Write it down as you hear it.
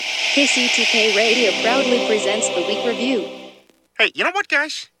KCTK Radio proudly presents the Week Review. Hey, you know what,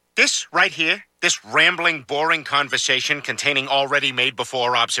 guys? This right here, this rambling, boring conversation containing already made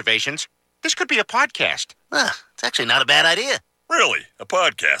before observations, this could be a podcast. It's actually not a bad idea. Really? A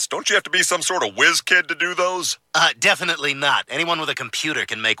podcast? Don't you have to be some sort of whiz kid to do those? Definitely not. Anyone with a computer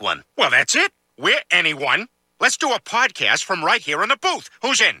can make one. Well, that's it. We're anyone. Let's do a podcast from right here in the booth.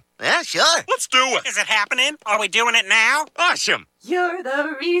 Who's in? Yeah, sure. Let's do it. Is it happening? Are we doing it now? Awesome. You're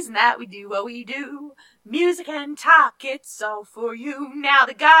the reason that we do what we do. Music and talk, it's all for you. Now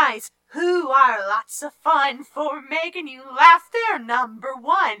the guys who are lots of fun for making you laugh, they're number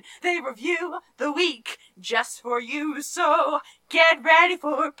one. They review the week just for you. So get ready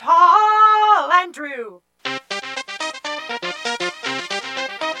for Paul and Drew.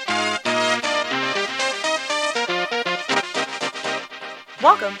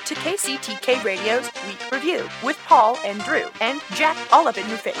 Welcome to KCTK Radio's Week Review with Paul and Drew and Jack all up in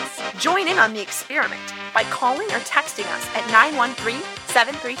your face. Join in on the experiment by calling or texting us at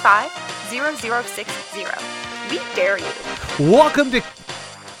 913-735-0060. We dare you. Welcome to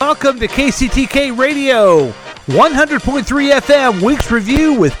KCTK Radio, 100.3 FM Week's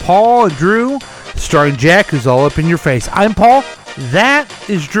Review with Paul and Drew, starring Jack, who's all up in your face. I'm Paul. That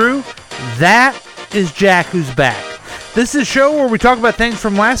is Drew. That is Jack, who's back. This is a show where we talk about things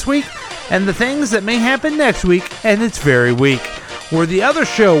from last week and the things that may happen next week, and it's very weak. We're the other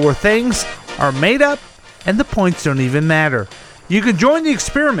show where things are made up and the points don't even matter. You can join the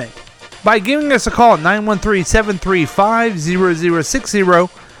experiment by giving us a call at 913-735-0060.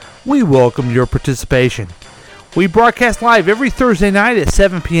 We welcome your participation. We broadcast live every Thursday night at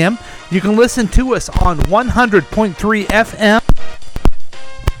 7 p.m. You can listen to us on 100.3 FM.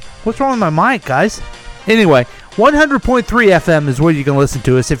 What's wrong with my mic, guys? Anyway, 100.3 FM is where you can listen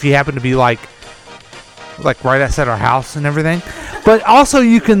to us if you happen to be like right outside our house and everything. But also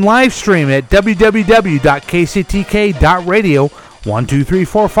you can live stream at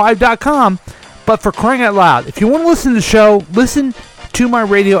www.kctk.radio12345.com. But for crying out loud, if you want to listen to the show, listen to my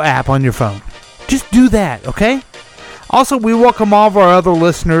radio app on your phone. Just do that, okay? Also, we welcome all of our other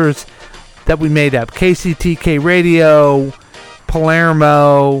listeners that we made up. KCTK Radio,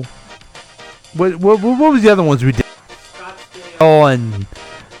 Palermo. What was the other ones we did? Scottsdale and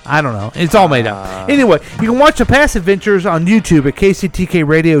I don't know. It's all made up. Anyway, you can watch the past adventures on YouTube at KCTK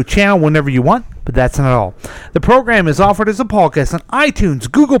Radio channel whenever you want, but that's not all. The program is offered as a podcast on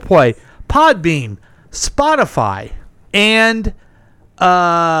iTunes, Google Play, Podbean, Spotify, and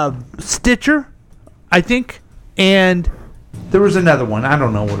Stitcher, I think. And there was another one. I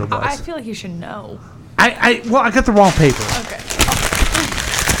don't know what it was. I feel like you should know. I got the wrong paper. Okay.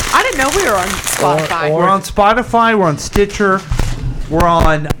 I didn't know we were on Spotify. We're on Spotify. We're on Stitcher. We're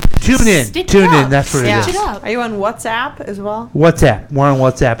on TuneIn. TuneIn, that's what it is. Are you on WhatsApp as well? WhatsApp. We're on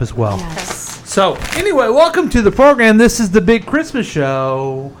WhatsApp as well. Yes. So, anyway, welcome to the program. This is the big Christmas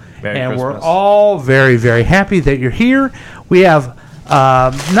show. Merry and Christmas. We're all very, very happy that you're here. We have,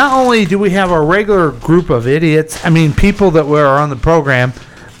 not only do we have our regular group of idiots, people that are on the program,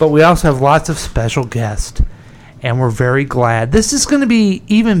 but we also have lots of special guests. And we're very glad. This is going to be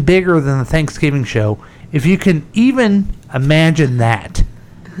even bigger than the Thanksgiving show, if you can even imagine that.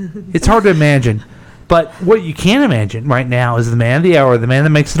 It's hard to imagine. But what you can imagine right now is the man of the hour, the man that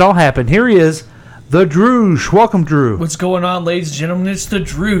makes it all happen. Here he is, the Droosh. Welcome, Drew. What's going on, ladies and gentlemen? It's the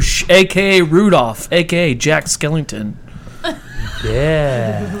Droosh, a.k.a. Rudolph, a.k.a. Jack Skellington.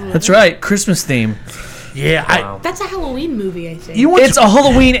 Yeah. That's right, Christmas theme. Yeah. Wow. That's a Halloween movie, I think. It's a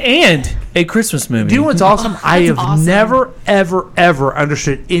Halloween and a Christmas movie. Do you know what's awesome? I have awesome. never, ever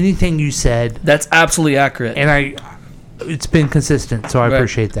understood anything you said. That's absolutely accurate. And it's been consistent, so I Right.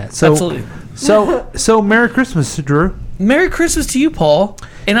 appreciate that. So, Absolutely. So Merry Christmas, Drew. Merry Christmas to you, Paul.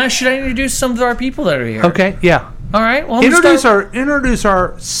 And should I introduce some of our people that are here? Okay, yeah. All right. Well, Introduce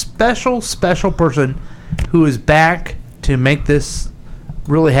our special person who is back to make this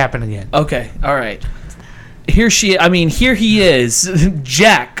really happen again. Okay. All right. Here he is,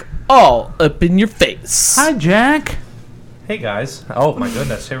 Jack, all up in your face. Hi, Jack. Hey guys. Oh my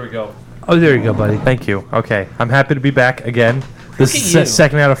goodness, here we go. Oh, there you go, buddy. Thank you. Okay, I'm happy to be back again. This Look is at you.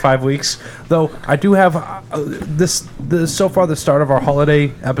 second out of 5 weeks. Though I do have so far the start of our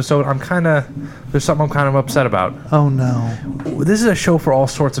holiday episode. There's something I'm kind of upset about. Oh no. This is a show for all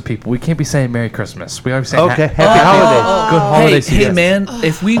sorts of people. We can't be saying Merry Christmas. We gotta be saying Okay, Happy happy holidays. Good holidays. to you Hey, guys. man!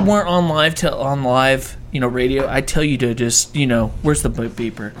 If we weren't on live, radio, I'd tell you to just, where's the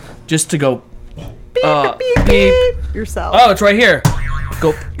beeper? Just to go, beep. Yourself. Oh, it's right here.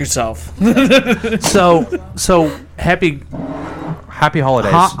 Go yourself. So happy Happy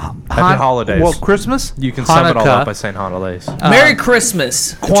holidays. Happy holidays. Well, Christmas. You can sum it all Hanukkah. up by saying holidays. Merry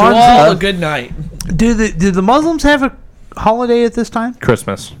Christmas. To Kwanzaa. all a good night. Do the Muslims have a holiday at this time?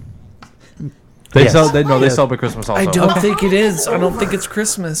 Christmas. They Yes. they celebrate Christmas also. I don't think it is. I don't think it's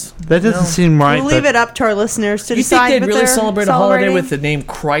Christmas. That doesn't seem right. We'll leave but it up to our listeners to You decide. think they'd what really they're celebrate a holiday celebrating? with the name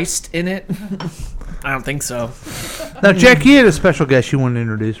Christ in it? I don't think so. Now, Jack, you had a special guest you want to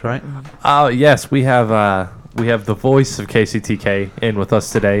introduce, right? Yes, we have the voice of KCTK in with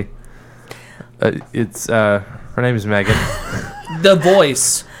us today. It's her name is Megan. The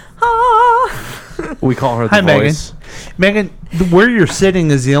voice. We call her the Hi, voice. Megan, where you're sitting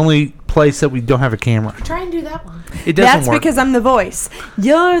is the only place that we don't have a camera. Try and do that one. It doesn't That's work. because I'm the voice.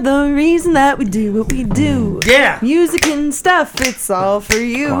 You're the reason that we do what we do. Yeah. Music and stuff, it's all for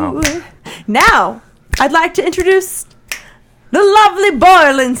you. Wow. Now, I'd like to introduce the lovely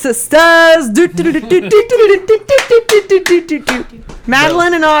Boylan sisters.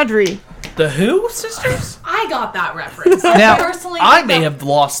 Madeline and Audrey. The Who sisters? I got that reference. Now, Personally, I may have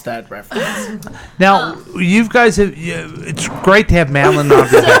lost that reference. Now, you guys have. It's great to have Madeline on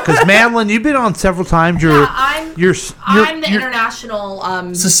because Madeline, you've been on several times. I'm you're the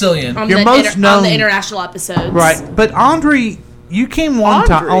international Sicilian. I'm You're the most on known- the international episodes. right, but Andre, you came one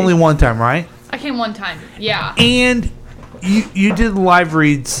time, only one time, right? I came one time. Yeah. And you did the live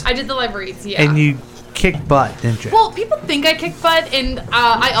reads I did the live reads. Yeah. and you kicked butt, didn't you? Well, people think I kick butt, and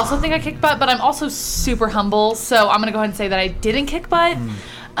I also think I kick butt, but I'm also super humble, so I'm gonna go ahead and say that I didn't kick butt.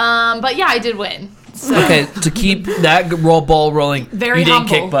 But yeah, I did win. So. Okay, to keep that ball rolling, Very you didn't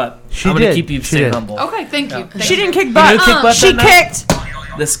humble. kick butt. She I'm going did. to keep you She staying did. humble. Okay, thank you. Thank She you. didn't kick You butt. know who kicked butt She that night?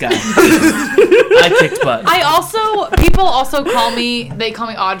 kicked. This guy. I kicked butt. I also people also call me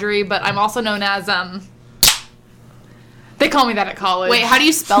Audrey, but I'm also known as They call me that at college. Wait, how do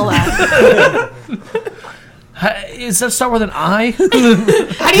you spell that? Does that start with an I?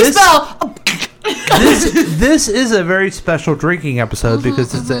 How do you spell? This is a very special drinking episode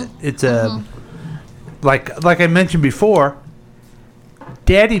because it's a like I mentioned before.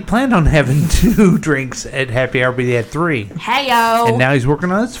 Daddy planned on having 2 drinks at happy hour, but he had 3, Heyo. and now he's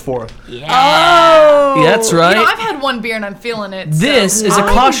working on his 4th. Yeah. Yeah, that's right. You know, I've had one beer and I'm feeling it. This so. is a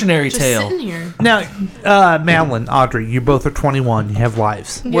cautionary Just tale. sitting here. Now, Madeline, Audrey, you both are 21. You have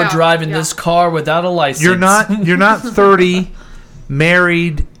lives. We're Yeah, driving yeah. this car without a license. You're not 30,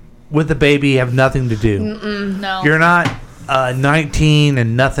 married with a baby. You have nothing to do. No. You're not 19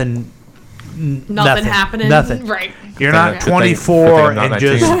 and nothing happening. Nothing. Right. You're not Good thing 24 I'm not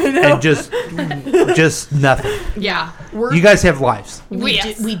and just nothing. Yeah. You guys have lives. We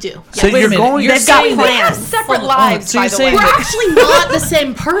Yes. do. We do. So Wait a you're minute, going. you're They've got saying We that- have plans. separate lives, so you're by the saying way. We're actually not the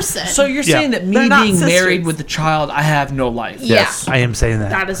same person. So you're Yeah. saying that me They're not being married sisters. with a child, I have no life. Yeah. Yes, I am saying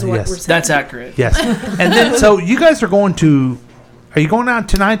that. That is what yes. we're saying. That's accurate. Yes, and then so you guys are going to. Are you going out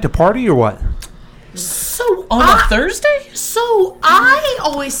tonight to party or what? So On a Thursday? So I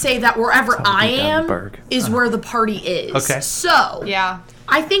always say that wherever I am Gatlinburg. is where the party is. Okay. So Yeah.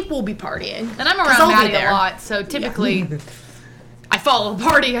 I think we'll be partying. And I'm 'Cause around I'll be Maddie there. a lot, so typically I follow the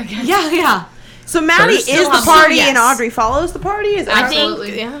party, I guess. Yeah. So Maddie Thursday? is the So, party yes. and Audrey follows the party? Is that I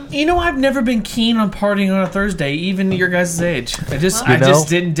Absolutely. think. Yeah. You know, I've never been keen on partying on a Thursday, even your guys' age. I just know,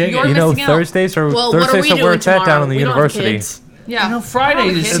 didn't dig you're it. You know, missing out. Thursdays are Well, what are Thursdays we are doing where it's at tomorrow? down in the We don't have university. kids. Yeah. You know,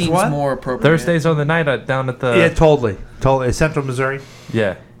 Friday just seems what? more appropriate. Thursdays are the night down at the Yeah, totally. Central Missouri.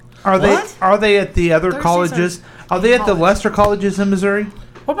 yeah. Are What? they at the other Thursdays colleges? Are they at the lesser colleges in Missouri?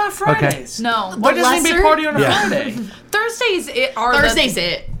 What about Fridays? No. Why doesn't anybody lesser? party on a Yeah. Friday? Thursdays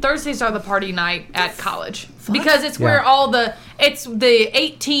Thursdays are the party night at college because it's where Yeah. all it's the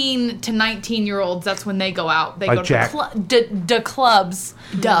 18 to 19-year-olds. That's when they go out. They Like go Jack. to clubs.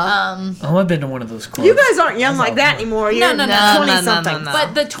 Duh. Oh, I've been to one of those clubs. You guys aren't young like that anymore. You're no, 20 something.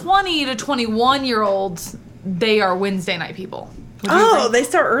 But the 20 to 21-year-olds, they are Wednesday night people. Oh, they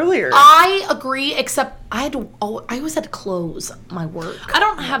start earlier. I agree, except I always had to close my work. I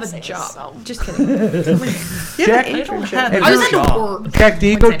don't have a job. Just kidding. Jack, I don't have Have a I always had to job. work. Jack, do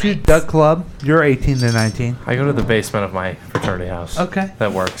you go Wednesday to nights. Duck Club? You're 18 to 19. I go to the basement of my fraternity house. Okay.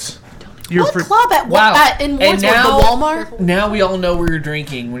 That works. You're What club at Wow. in And Wardsworth? now- The Walmart? Now we all know where you're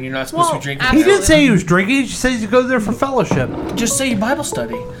drinking when you're not supposed to be drinking. He didn't say he was drinking. He just says he goes there for fellowship. Just say Bible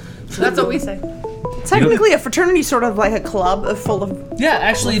study. That's what we say. Technically, a fraternity sort of like a club full of. Yeah,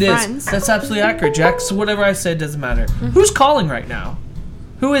 actually it is. Friends. That's absolutely accurate, Jack. So whatever I said doesn't matter. Who's calling right now?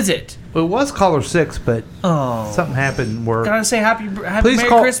 Who is it? Well, it was caller 6, but Oh. something happened where. Gotta say happy Please Merry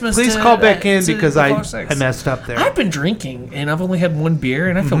call. Christmas. Please to, call back in to because caller I six. messed up there. I've been drinking and I've only had one beer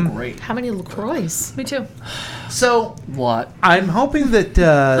and I feel great. How many LaCroix? Me too. So What? I'm hoping that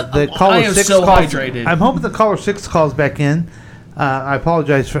the I caller am 6 so calls. hydrated. I'm hoping the caller 6 calls back in I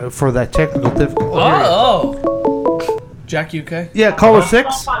apologize for that technical difficulty. Jack, you okay? Yeah, caller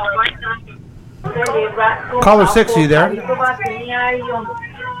 6. Caller 6, are you there?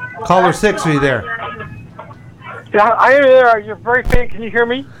 Caller 6, are you there? Yeah, I am there. You're very faint. Can you hear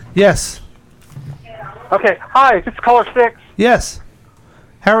me? Yes. Okay. Hi, this is caller 6. Yes.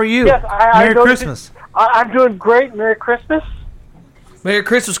 How are you? Yes, Merry Christmas. I'm doing great. Merry Christmas. Merry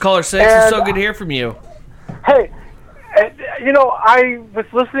Christmas, caller 6. It's so good to hear from you. Hey, I was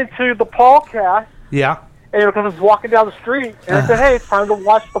listening to the Paulcast. Yeah. And because I was walking down the street, and I said, "Hey, it's time to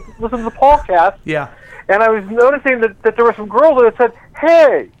listen to the Paulcast." Yeah. And I was noticing that there were some girls that said,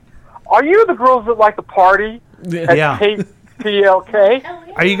 "Hey, are you the girls that like to party?" Yeah. PLK.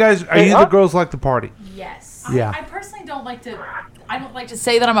 Are you guys? Are you the girls like to party? Yes. Yeah. I personally don't like to. I don't like to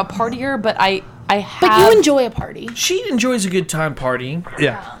say that I'm a partier, but I have. But you enjoy a party. She enjoys a good time partying.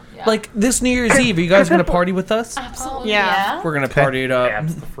 Yeah. Like this New Year's Eve, are you guys going to party with us? Absolutely. Yeah. We're going to party it up.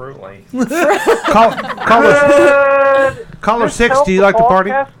 Absolutely. Caller 6, do you like to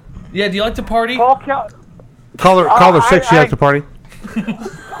party? Yeah, do you like to party? Caller 6, you like to party?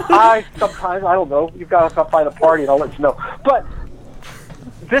 Sometimes, I don't know. You've got to come find a party and I'll let you know. But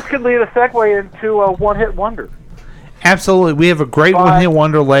this could lead a segue into a one-hit wonder. Absolutely. We have a great one-hit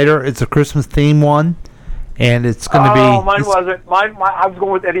wonder later. It's a Christmas theme one. And it's going to be... Oh, mine wasn't. I was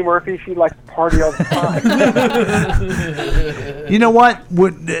going with Eddie Murphy. She likes to party all the time. You know what?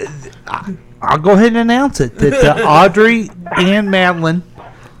 I'll go ahead and announce it. That Audrey and Madeline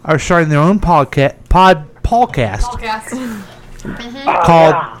are starting their own podcast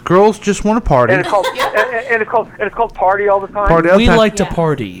called Girls Just Want to Party. And it's called Party All the Time. Party all the We time. like to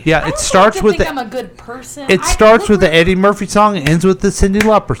party. Yeah, it starts with I'm a good person. It starts with the Eddie Murphy song and ends with the Cyndi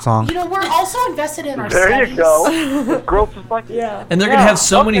Lauper song. You know, we're also invested in our There studies. you go. Girls just like And they're going to have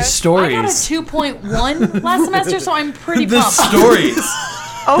so many stories. I got a 2.1 last semester, so I'm pretty The pumped. stories.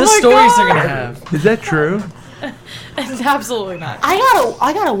 The stories they're going to have. Is that true? It's absolutely not. I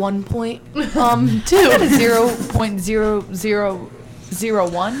got a 1 point. I got a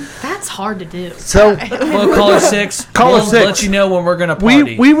 0.0001. That's hard to do. So, well, caller 6. We'll let you know when we're going to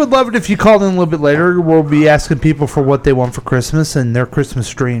party. We would love it if you called in a little bit later. We'll be asking people for what they want for Christmas and their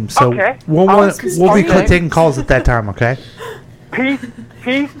Christmas dream. So Okay. we'll be taking calls at that time, okay? Peace.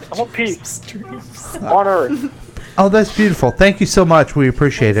 I want peace on Earth. Oh, that's beautiful. Thank you so much. We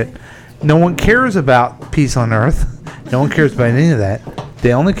appreciate it. No one cares about peace on Earth. No one cares about any of that.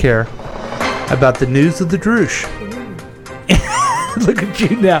 They only care about the news of the Droosh. Look at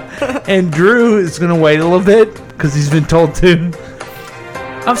you now. And Drew is going to wait a little bit because he's been told to.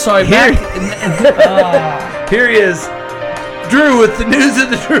 I'm sorry, Here he is. Drew with the news of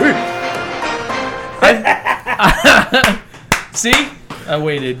the Droosh. See? I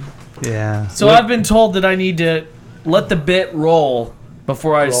waited. Yeah. So I've been told that I need to let the bit roll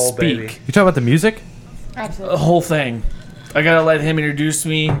before I speak. Baby. You talking about the music? The whole thing. I gotta let him introduce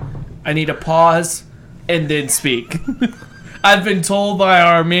me. I need to pause and then speak. I've been told by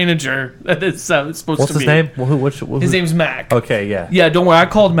our manager that it's supposed What's to his be. name? His name's Mac. Okay, yeah. Yeah, don't worry. I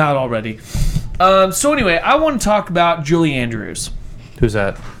called him out already. So anyway, I want to talk about Julie Andrews. Who's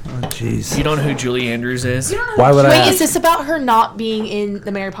that? Oh, jeez. You don't know who Julie Andrews is? Why would I Wait, ask? is this about her not being in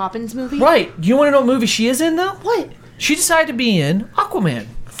the Mary Poppins movie? Right. You want to know what movie she is in, though? What? She decided to be in Aquaman.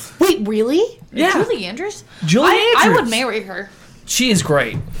 Wait, really? Yeah. Julie Andrews? Julie I Andrews. would marry her. She is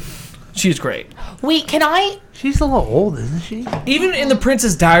great. She's great. Wait, can I? She's a little old, isn't she? Even in The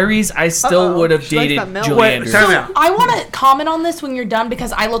Princess Diaries, I still would have dated Julie Andrews. I want to comment on this when you're done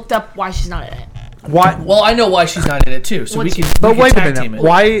because I looked up why she's not in it. Why? Well, I know why she's not in it, too. So we can But wait a tag team minute.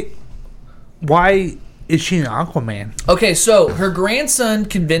 it. Why is she an Aquaman? Okay, so her grandson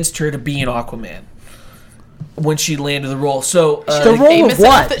convinced her to be an Aquaman when she landed the role. So The role Famous of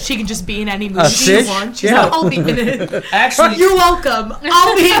enough what? that she can just be in any movie A she fish? wants. She's Yeah. like, I'll be in it. Actually, You're welcome.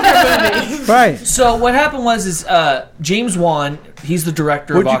 I'll be in your movie. Right. so what happened was James Wan, he's the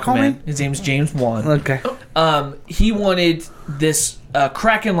director What'd of you call Aquaman. me? His name's James Wan. Okay. He wanted this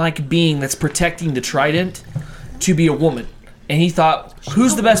Kraken-like being that's protecting the Trident to be a woman, and he thought,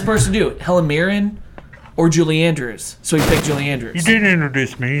 who's the best person to do it? Helen Mirren or Julie Andrews? So he picked Julie Andrews. You did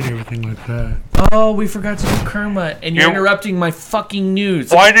introduce me and everything like that. Oh, we forgot to do Kermit, and you're interrupting my fucking news.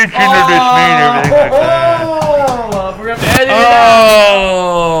 Why didn't you introduce me and everything like that? Oh, we're gonna edit it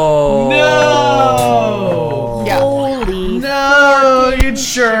out. No! Yeah. Holy. No, you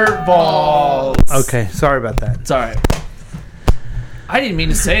shirt balls. Okay, sorry about that. It's alright. I didn't mean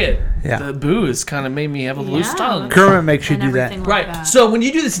to say it. Yeah. The booze kind of made me have a loose tongue. Kermit makes you And do that. everything like Right. that. So when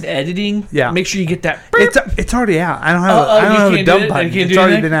you do this in editing, Yeah. make sure you get that. It's already out. I don't have a you dumb can't do it? button. You can't It's do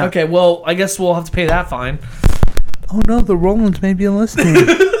already anything? been out. Okay, well, I guess we'll have to pay that fine. Oh no, the Rollins may be listening.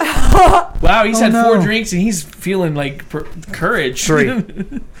 Wow, he's Oh, had 4 no. drinks and he's feeling like courage. 3.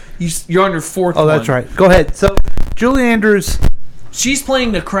 You're on your 4th Oh, that's one. right. Go ahead. So, Julie Andrews. She's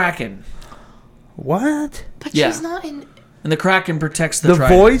playing the Kraken. What? But Yeah. she's not in. And the Kraken protects the The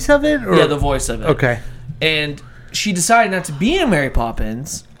trident. voice of it? Or? Yeah, the voice of it. Okay. And she decided not to be in Mary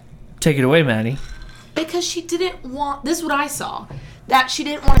Poppins. Take it away, Maddie. Because she didn't want. This is what I saw. That she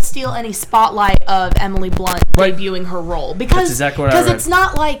didn't want to steal any spotlight of Emily Blunt debuting her role. Because That's exactly what I read. it's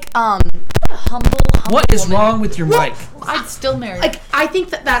not like humble. What is wrong with your mic? I'd still marry. Like, I think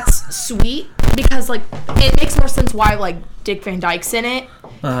that's sweet because, like, it makes more sense why, like, Dick Van Dyke's in it.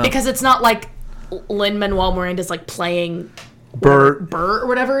 Uh-huh. Because it's not like Lin-Manuel Miranda's, like, playing Bert or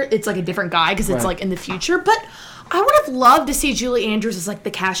whatever. It's, like, a different guy because it's, Right. like, in the future. But I would have loved to see Julie Andrews as, like,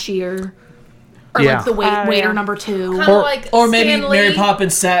 the cashier. Or, Yeah. like, the waiter number 2. Kind of like Or maybe Stan Mary Lee.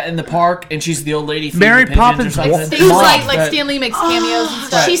 Poppins sat in the park and she's the old lady feeding Mary the pigeons Poppins or something. Things like Right. Stan Lee makes cameos and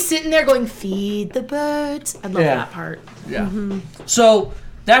stuff. She's sitting there going, feed the birds. I love Yeah. that part. Yeah. So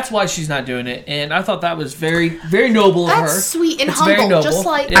that's why she's not doing it, and I thought that was very, very noble of her. That's sweet and It's humble. very noble. Just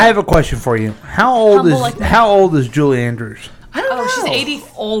like Yeah. I have a question for you. How old Humble is like me. How old is Julie Andrews? I don't know. She's 80.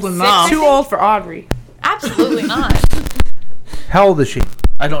 Old enough. Too old for Audrey. Absolutely not. How old is she?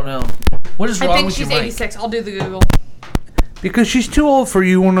 I don't know. What is I wrong think with she's your mic? 86. I'll do the Google. Because she's too old for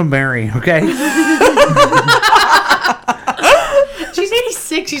you want to marry, okay? she's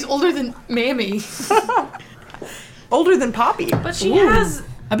 86. She's older than Mammy. Older than Poppy. But she has.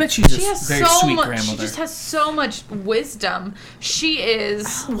 I bet she's She a has very so sweet much. grandmother. She just has so much wisdom. She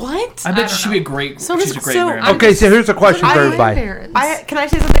is. What? I I bet don't she'd be a great. So she's does- a great so- grandmother. Okay, so here's a question for everybody. Can I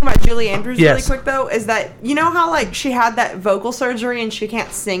say something about Julie Andrews Yes. really quick though? Is that you know how like she had that vocal surgery and she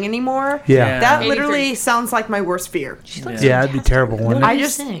can't sing anymore? Yeah. That 83. literally sounds like my worst fear. Yeah, that'd be terrible, wouldn't I it?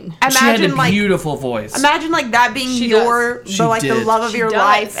 just sing? She had imagine a like beautiful voice. imagine like that being She your does. She the like the did. love of She your does.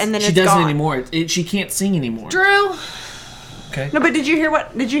 life and then She it's doesn't gone. anymore. She can't sing anymore. Drew. Okay. No, but did you hear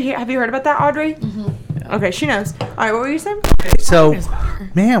what? Did you hear? Have you heard about that, Audrey? Mm-hmm. Okay, she knows. All right, what were you saying? So,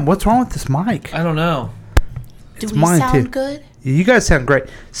 man, what's wrong with this mic? I don't know. Do It's we mine sound too. good? You guys sound great.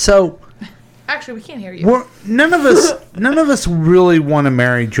 So, Actually, we can't hear you. none of us really want to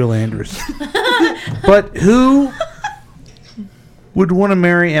marry Julie Andrews. But who would want to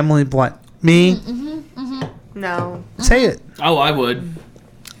marry Emily Blunt? Me? No. Say it. Oh, I would.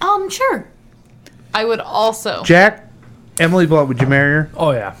 Sure. I would also. Jack, Emily Blunt, would you marry her?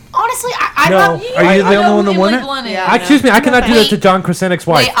 Oh yeah. Honestly, I No. love. Are you the only one that want it? Yeah. Excuse me, I cannot do that to John Krasinski's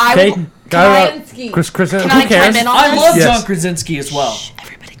wife. Wait, I okay? will- Krasinski. Krasinski. Can I Who cares? chime in on I this? love Yes. John Krasinski as well.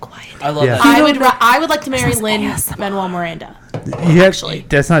 Everybody quiet. I love Yeah. that. I would like to marry Lin-Manuel Miranda. You have,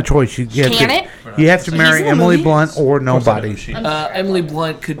 that's not a choice. You have Can to, it? You have to marry in the Emily movie? Blunt or nobody. Emily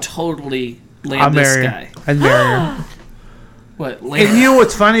Blunt could totally land I'll this marry guy. her. I'd marry her. What? And you know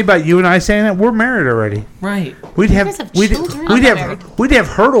what's funny about you and I saying that? We're married already. Right. We'd have, guys have we'd, children? we'd I'm not have we'd have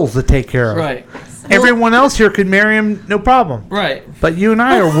hurdles to take care of. Right. Everyone else here could marry him, no problem. Right. But you and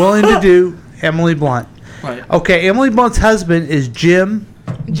I are willing to do Emily Blunt. Right. Okay, Emily Blunt's husband is Jim.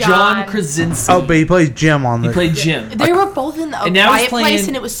 John Krasinski. Oh, but he plays Jim on He the. played Jim. They were both in the And now he's Quiet Place, playing-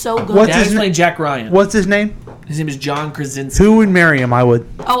 and it was so good. What's Now his he's na- playing Jack Ryan. What's his name? His name is John Krasinski. Who would marry him? I would.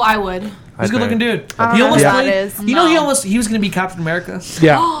 Oh, I would. He's a good looking dude. I don't He know almost who played. that is. You know, he was going to be Captain America.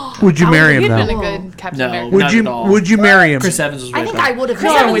 Yeah. Would you marry him He'd been though? a good Captain No. America. Would Not you? at all. Would you marry him? Chris Evans was I right think back. I would have.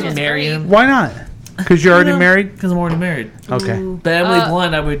 No, I wouldn't marry him. Why not? Because you're already married. Because I'm already married. Okay. But Emily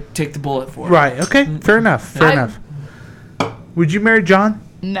Blunt, I would take the bullet for. Right. Okay. Fair enough. Fair enough. Would you marry John?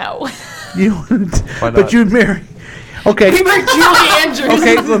 No. You wouldn't. Why not? But you'd marry. Okay. Julie Andrews.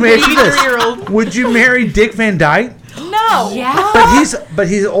 Okay. Let me ask you this: 83-year-old. would you marry Dick Van Dyke? No. Yeah. But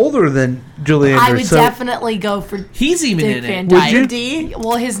he's older than Julie Andrews. I would so definitely go for He's even Dick in Van it. Would Dyke. you? D.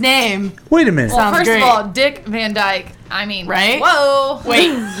 Well, his name, wait a minute. Well, Sounds first great. of all, Dick Van Dyke. I mean, Right? Whoa. Wait,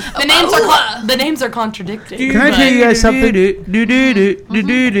 the names are contradicting. Can I tell you guys something?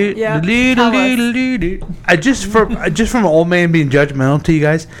 Yeah. I just from an old man being judgmental to you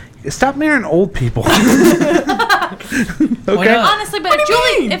guys. Stop marrying old people. Why Okay. not? Honestly, but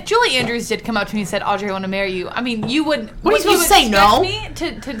if Julie Andrews did come up to me and said, "Audrey, I want to marry you," I mean, you would. What are you supposed to say, expect no? Me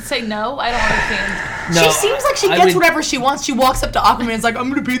to say no? I don't understand. No, She seems like she I gets would- whatever she wants. She walks up to Aquaman and is like, I'm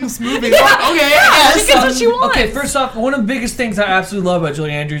going to be in this movie. Like, okay, Yeah, she gets what she wants. Okay, first off, one of the biggest things I absolutely love about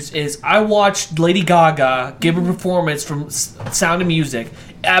Julie Andrews is I watched Lady Gaga give a performance from Sound of Music,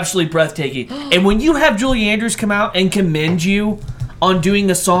 absolutely breathtaking. And when you have Julie Andrews come out and commend you on doing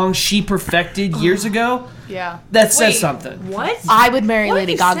a song she perfected years ago, Yeah. that says Wait, something. What? I would marry What are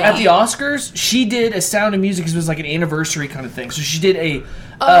Lady you Gaga. At the Oscars, she did a Sound of Music because it was like an anniversary kind of thing. So she did a.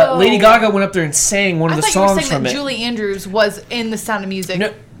 Oh. Lady Gaga went up there and sang one of the I thought you were songs saying from that it. Julie Andrews was in The Sound of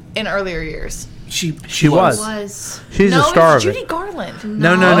Music in earlier years. She was. She's no, a star it's of Judy it. Garland.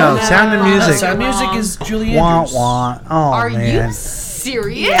 No. Sound of Music. Sound of Music is Julie Wah, Andrews. wah. Oh, Are man. you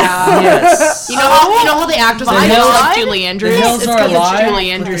serious? Yeah. Yes. You know how the actors my I God. love Julie Andrews? The Hills It's Are because it's Alive Julie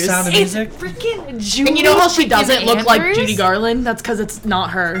with Andrews. The Sound of It's Music. freaking Julie. And you know how she doesn't freaking look like Andrews? Judy Garland? That's because it's not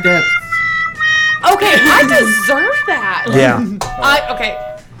her. Yeah. Okay, I deserve that. Yeah. Okay.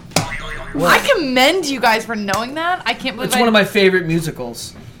 I commend you guys for knowing that. I can't believe It's one of my favorite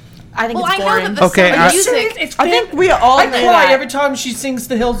musicals. I think Well, it's I know boring. that the Okay, Sound I- of Music. I think we all I know cry that. every time she sings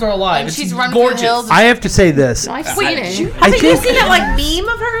 "The Hills Are Alive." And It's she's running gorgeous. through the hills. I have to say this. I've seen it. I Have you think, seen that like meme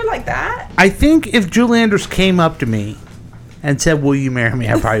of her like that? I think if Julie Andrews came up to me and said, "Will you marry me?"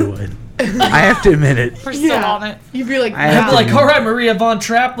 I probably would. I have to admit it. We're still on it. You'd be like, I have I'd be to like, admit "All right, Maria Von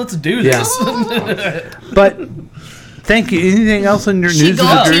Trapp, let's do this." But thank you. Anything else on your news? goes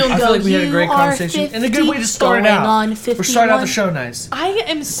and to dirt? I feel like we had a great "You are conversation and a good way to 50, start going out. on We're starting out the 51. show nice. I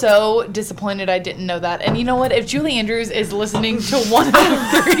am so disappointed I didn't know that. And you know what? If Julie Andrews is listening to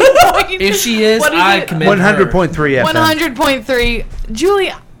 130 If she is, What is I it? commend her. 100.3 FM. 100.3,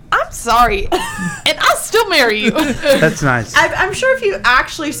 Julie, I'm sorry. And I'll still marry you. That's nice. I'm sure if you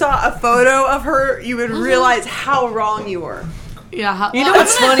actually saw a photo of her, you would Mm-hmm. realize how wrong you were. Yeah. You know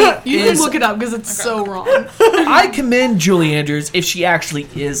what's funny You can is look it up because it's so wrong. I commend Julie Andrews if she actually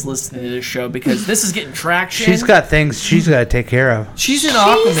is listening to this show because this is getting traction. She's got things she's got to take care of. She's in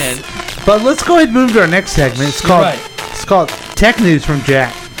Aquaman. But let's go ahead and move to our next segment. It's called right. It's called Tech News from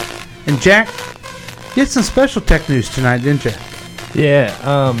Jack. And Jack, you had some special tech news tonight, didn't you? Yeah,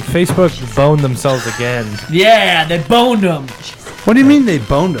 Facebook boned themselves again. Yeah, they boned him. What do you mean they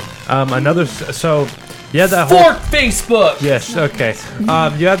boned them? So yeah, that whole Fork Facebook. yes, okay.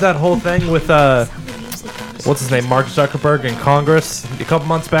 You had that whole thing with what's his name, Mark Zuckerberg in Congress a couple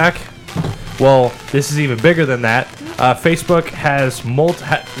months back. Well, this is even bigger than that. Facebook has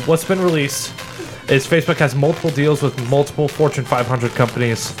what's been released is Facebook has multiple deals with multiple Fortune 500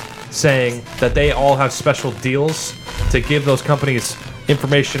 companies, saying that they all have special deals to give those companies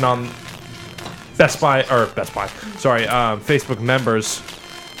information on Facebook members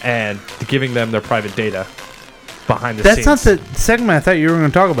and giving them their private data behind the That's scenes. not the segment I thought you were going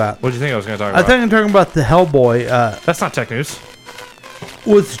to talk about. What do you think I was going to talk I about? thought you were talking about the Hellboy That's not tech news.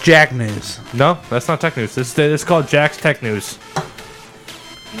 with Jack News. No, that's not tech news. This is called Jack's Tech News.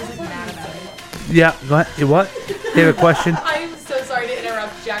 Yeah, go ahead. What? You have a question? I'm so sorry to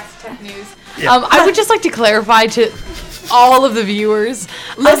interrupt Jack's Tech News. I would just like to clarify to all of the viewers,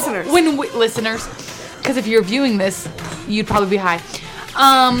 Listeners. listeners, because if you're viewing this, you'd probably be high.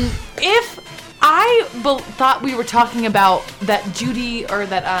 If I thought we were talking about that Julie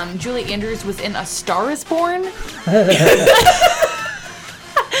Andrews was in A Star Is Born.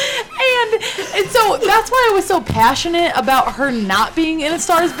 And so that's why I was so passionate about her not being in A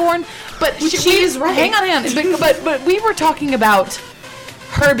Star Is Born. But she is right. Hang on. But we were talking about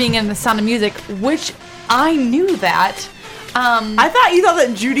her being in The Sound of Music, which I knew that. I thought you thought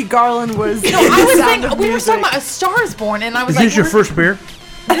that Judy Garland was. No, I was saying we were talking about A Star Is Born, and I was Is like, this your first beer?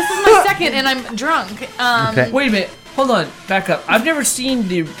 This is my second, and I'm drunk. Okay. Wait a minute. Hold on. Back up. I've never seen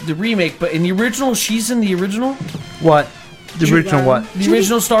the remake, but in the original, she's in the original? What? The original what? The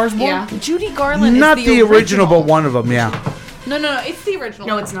original Stars Born? Yeah. Judy Garland Not is the original, but one of them, yeah. No, it's the original.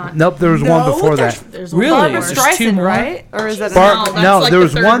 No, it's not. Nope, there was one before that. There's Really? Barbara There's two Streisand, more? right? Or is that No, like there the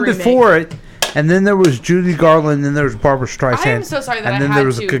was third one remake. before it, and then there was Judy Garland, and then there was Barbara Streisand. I am so sorry that and I then had there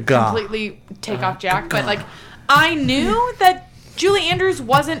was to a Gaga. completely take off Jack, but like I knew that Julie Andrews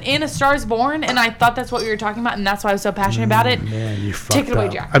wasn't in A Star Is Born, and I thought that's what we were talking about, and that's why I was so passionate about it. Man, you fucked Take it away,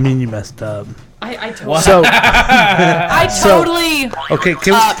 up. Jack. I mean, you messed up. I totally, So, I so- totally. okay,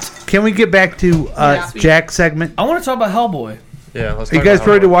 can we get back to Jack's segment? I want to talk about Hellboy. Yeah, let's Are you guys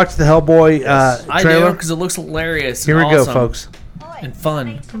ready to watch the Hellboy I do, trailer? because it looks hilarious. Here we and go, awesome folks. And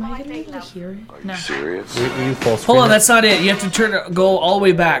fun. Am I gonna be able to hear it? No. Serious? Will you full Hold screen on, it? that's not it. You have to go all the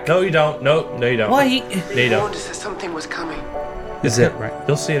way back. No, you don't. No, you don't. Why? No, you don't. Something was coming. Is it right?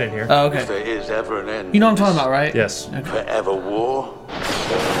 You'll see it in here. Oh, If okay. there is ever an end, You know what I'm talking about, right? Yes. forever war,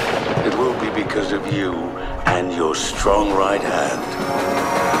 it will be because of you and your strong right hand.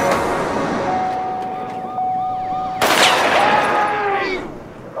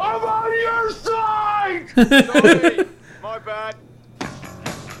 I'm on your side! Sorry, My bad.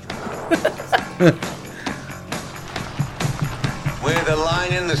 we're the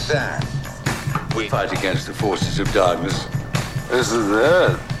line in the sand. We fight against the forces of darkness, This is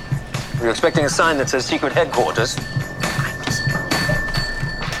it. You're expecting a sign that says secret headquarters.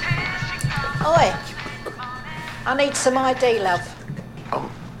 Oi. I need some ID, love.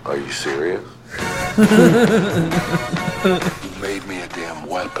 Are you serious? You made me a damn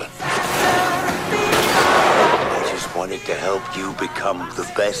weapon. I just wanted to help you become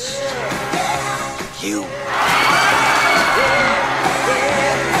the best you.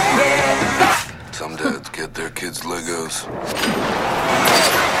 Some dads get their kids Legos.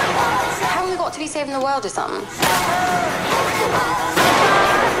 Haven't we got to be saving the world or something?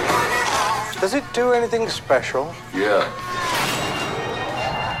 Does it do anything special? Yeah.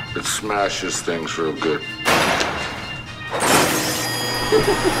 It smashes things real good.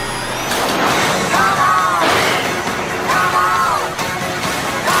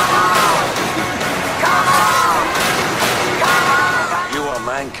 You are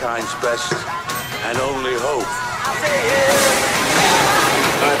mankind's best and only hope.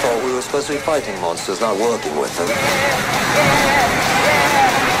 I thought we were supposed to be fighting monsters, not working with them.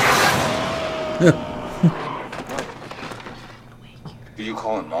 Who you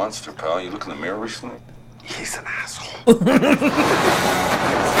calling monster, pal? You look in the mirror recently? He's an asshole.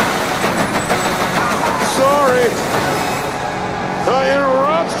 Sorry. I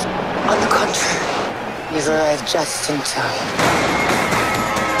interrupt. On the contrary, you've arrived just in time.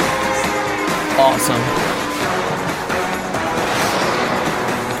 Awesome.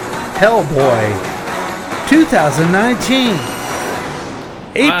 Hellboy 2019.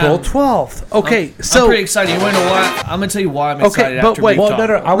 April 12th. Okay, so I'm pretty excited. You want to know why? I'm gonna tell you why I'm excited. Okay, but after wait. we talk.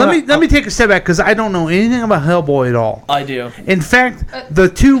 Let me take a step back because I don't know anything about Hellboy at all. I do. In fact, the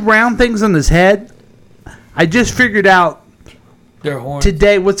two round things on his head, I just figured out They're horns.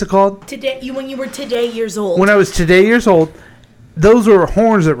 today. What's it called? Today, when you were today years old. When I was today years old, those were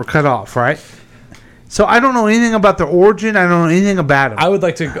horns that were cut off, right? So I don't know anything about their origin. I don't know anything about him. I would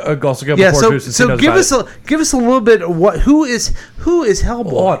like to also go Yeah, before so, Goose and so knows give about us it. give us a little bit of who is Hellboy?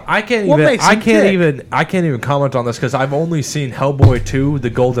 Hold on, I can't What even. makes I him can't tick? even. I can't even comment on this because I've only seen Hellboy 2: The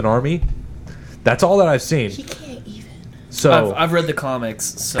Golden Army. That's all that I've seen. So I've read the comics.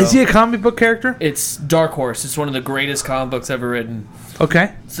 So Is he a comic book character? It's Dark Horse. It's one of the greatest comic books ever written.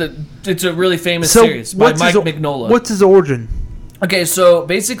 Okay. It's a really famous So series by what's Mike his, Mignola. What's his origin? Okay, so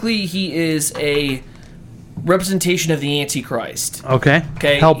basically he is a representation of the Antichrist. Okay.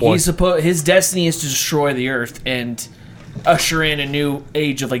 Okay. Hellboy. His destiny is to destroy the earth and usher in a new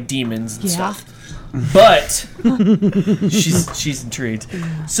age of like demons and stuff. But she's intrigued.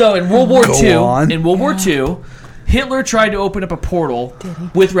 So in World War II, Hitler tried to open up a portal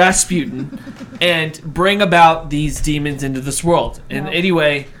with Rasputin and bring about these demons into this world. And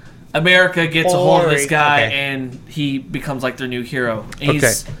anyway, America gets a hold of this guy and he becomes like their new hero. And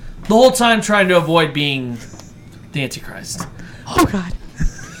he's the whole time trying to avoid being the Antichrist. Oh God.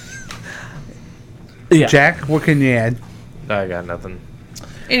 Yeah. Jack, what can you add? I got nothing.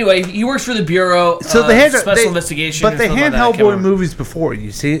 Anyway, he works for the Bureau So of they had Special Investigation. but or they something had like that. I can't Hellboy remember. movies before.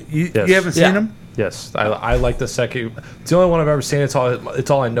 You see it? You haven't Yeah. seen them? Yes, I like the second. It's the only one I've ever seen. It's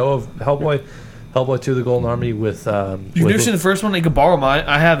all I know of Hellboy. Hellboy 2: The Golden Army with. You've never seen the first one? You can borrow mine.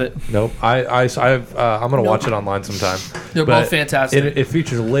 I have it. Nope. I'm gonna watch it online sometime. They're both fantastic. It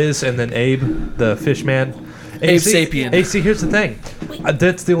features Liz and then Abe, the fish man. Abe Sapien. Hey, see, here's the thing.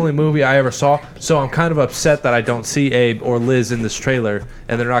 That's the only movie I ever saw, so I'm kind of upset that I don't see Abe or Liz in this trailer,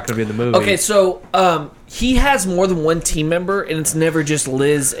 and they're not going to be in the movie. Okay, so he has more than one team member, and it's never just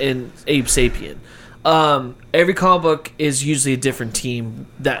Liz and Abe Sapien. Every comic book is usually a different team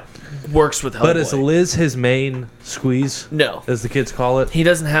that works with Hellboy. But is Liz his main squeeze? No. As the kids call it? He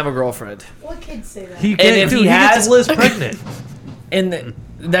doesn't have a girlfriend. What kids say that? He, And if he gets has- Liz pregnant. And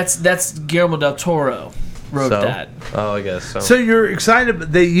that's Guillermo del Toro wrote that. Oh, I guess so. So you're excited?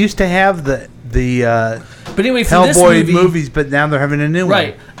 But they used to have the But anyway, for this Hellboy movie, movies, but now they're having a new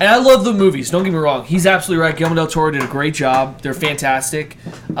right. one. And I love the movies. Don't get me wrong. He's absolutely right. Guillermo del Toro did a great job. They're fantastic.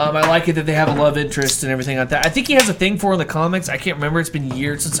 I like it that they have a love interest and everything like that. I think he has a thing for in the comics. I can't remember. It's been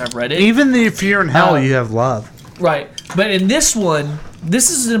years since I've read it. Even if you're in hell, you have love. Right. But in this one, this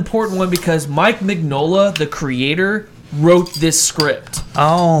is an important one because Mike Mignola, the creator, wrote this script.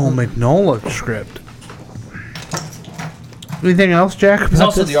 Oh, Mignola script. Anything else, Jack? He's about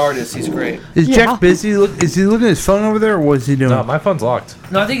also this? the artist. He's great. Is Jack busy? Is he looking at his phone over there, or what is he doing? No, my phone's locked.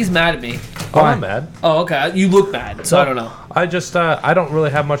 No, I think he's mad at me. Oh, I'm mad. Oh, okay. You look bad, so I don't know. I just, I don't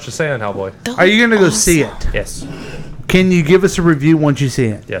really have much to say on Hellboy. Are you going to go see it? Yes. Can you give us a review once you see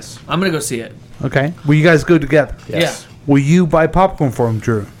it? Yes. I'm going to go see it. Okay. Will you guys go together? Yes. Will you buy popcorn for him,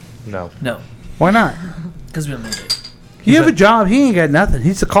 Drew? No. No. Why not? Because we don't need it. You have a job. He ain't got nothing.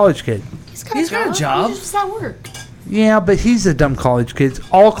 He's a college kid. He's got a job. He's just at work. Yeah, but he's a dumb college kid.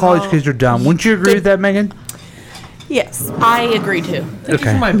 All college kids are dumb. Wouldn't you agree with that, Megan? Yes, I agree too. Thank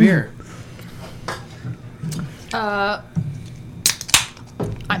you for my beer. I'm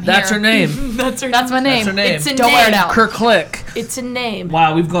That's here. her name. That's my name. That's her name. It's a Don't name. wear it out. Kirklick. It's a name.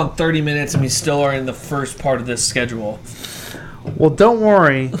 Wow, we've gone 30 minutes and we still are in the first part of this schedule. Well, don't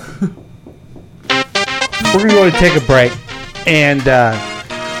worry. We're going to go and take a break. And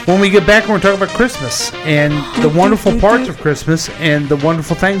when we get back, we're going to talk about Christmas and the wonderful parts of Christmas and the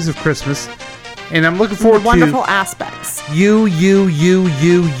wonderful things of Christmas. And I'm looking forward Wonderful to aspects. you, and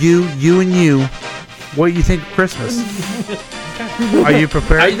you. What you think of Christmas? Are you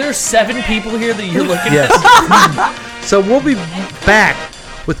prepared? Are there 7 people here that you're looking Yes. at? So we'll be back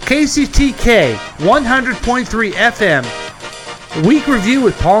with KCTK 100.3 FM. Week review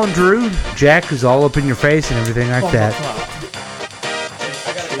with Paul and Drew. Jack is all up in your face and everything like that.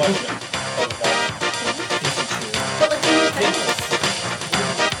 I got a question.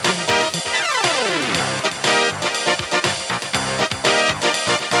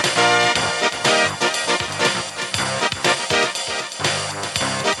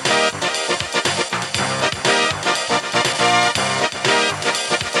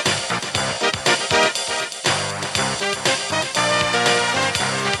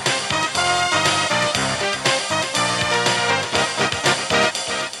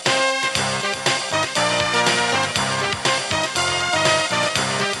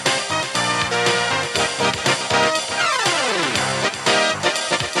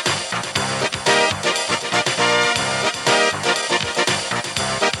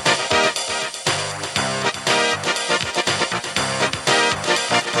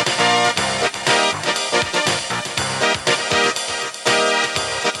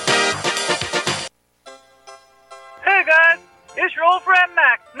 Hey guys, it's your old friend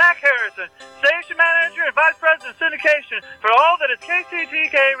Mac Harrison, station manager and vice president of syndication for all that is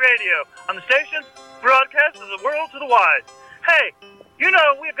KCTK Radio on the station broadcast of the world to the wide. Hey, you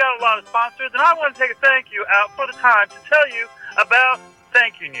know we've got a lot of sponsors, and I want to take a thank you out for the time to tell you about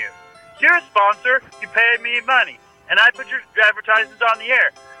thanking you. You're a sponsor, you pay me money, and I put your advertisements on the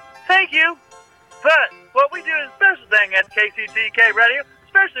air. Thank you. But what we do is a special thing at KCTK Radio,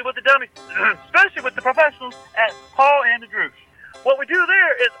 especially with the dummies, especially with the professionals at Paul and the Droosh. What we do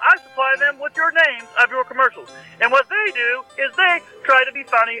there is I supply them with your names of your commercials. And what they do is they try to be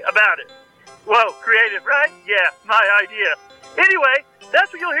funny about it. Whoa, creative, right? Yeah, my idea. Anyway,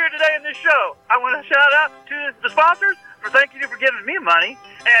 that's what you'll hear today in this show. I want to shout out to the sponsors for thanking you for giving me money.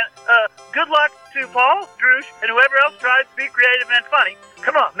 And good luck to Paul, Droosh, and whoever else tries to be creative and funny.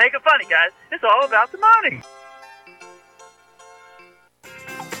 Come on, make it funny, guys. It's all about the money.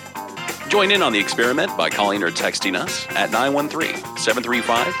 Join in on the experiment by calling or texting us at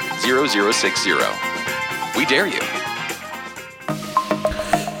 913-735-0060. We dare you.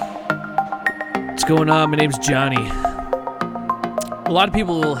 What's going on? My name's Johnny. A lot of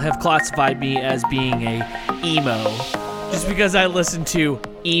people have classified me as being a emo just because I listen to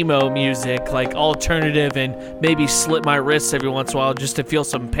emo music, like alternative, and maybe slit my wrists every once in a while just to feel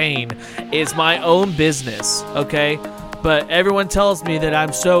some pain. It's my own business, okay? But everyone tells me that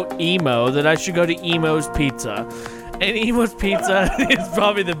I'm so emo that I should go to Emo's Pizza. And Emo's Pizza is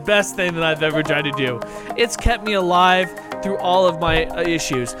probably the best thing that I've ever tried to do. It's kept me alive through all of my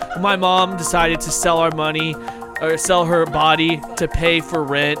issues. My mom decided to sell our money, or sell her body to pay for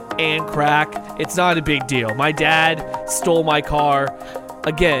rent and crack. It's not a big deal. My dad stole my car.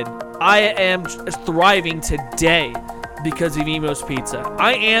 Again, I am thriving today because of Emo's Pizza.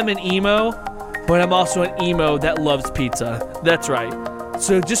 I am an emo, but I'm also an emo that loves pizza. That's right.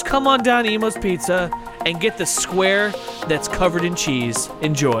 So just come on down to Emo's Pizza and get the square that's covered in cheese.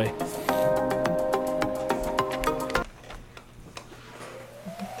 Enjoy.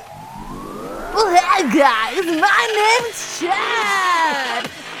 Well, hey guys, my name's Chad.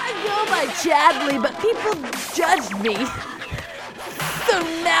 I go by Chadley, but people judge me. So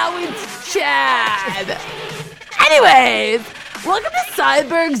now it's Chad. Anyways, welcome to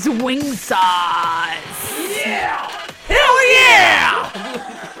Cyberg's Wing Sauce. Yeah! Hell yeah!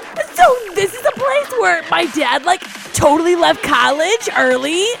 So this is a place where my dad, totally left college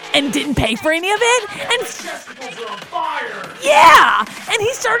early and didn't pay for any of it. And Testicles are on fire! yeah! And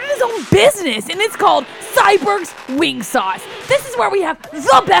he started his own business, and it's called Cyberg's Wing Sauce. This is where we have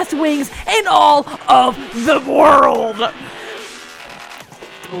the best wings in all of the world.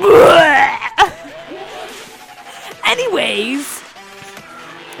 Anyways,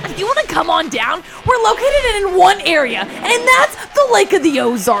 if you want to come on down, we're located in one area, and that's the Lake of the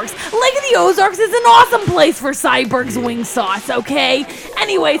Ozarks. Lake of the Ozarks is an awesome place for Cyberg's Wing Sauce, okay?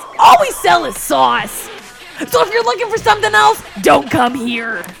 Anyways, all we sell is sauce. So if you're looking for something else, don't come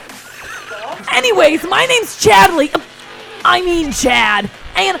here. Anyways, my name's Chadley. I mean Chad.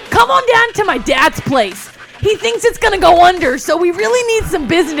 And come on down to my dad's place. He thinks it's gonna go under, so we really need some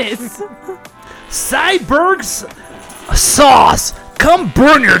business. Cyberg's sauce. Come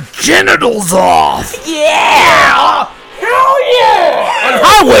burn your genitals off. Yeah! Hell yeah! On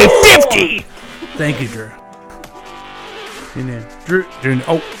Highway 50. Thank you, Drew. And then Drew.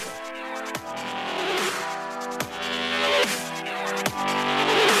 Oh.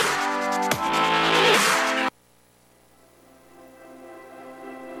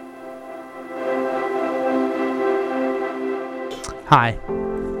 Hi.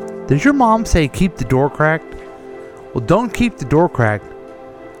 Does your mom say keep the door cracked? Well, don't keep the door cracked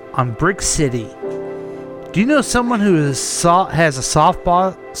on Brick City. Do you know someone who has a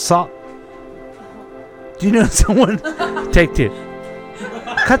softball? Do you know someone? Take two.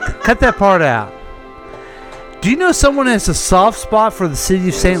 Cut that part out. Do you know someone has a soft spot for the city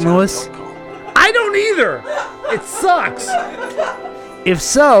of St. Louis? I don't either. It sucks. If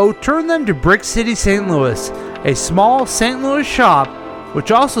so, turn them to Brick City St. Louis, a small St. Louis shop which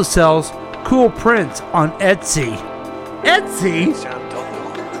also sells cool prints on Etsy. Etsy?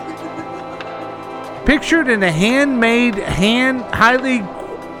 Pictured in a handmade, highly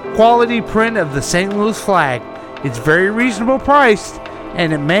quality print of the St. Louis flag. It's very reasonable priced,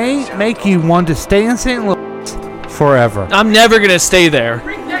 and it may make you want to stay in St. Louis forever. I'm never going to stay there.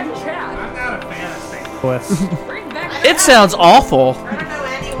 Bring back Chad. I'm not a fan of St. Louis. Bring back It sounds awful.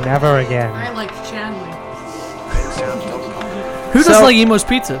 Never again. I like Chandler. Who doesn't like Emo's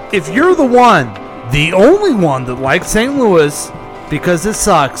Pizza? If you're the only one that likes St. Louis because it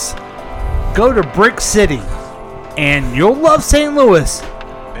sucks, go to Brick City and you'll love St. Louis.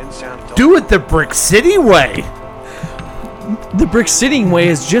 Do it the Brick City way. The Brick City way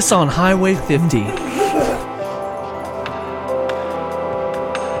is just on Highway 50.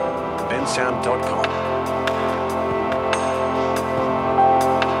 bensound.com.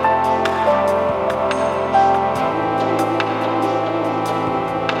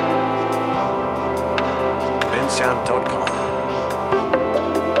 bensound.com.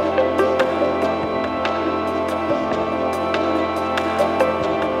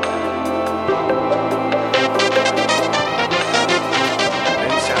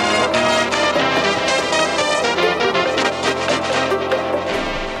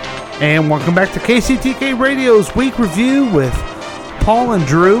 And welcome back to KCTK Radio's Week Review with Paul and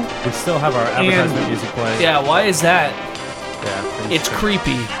Drew. We still have our advertisement music playing. Yeah, why is that? Yeah, it's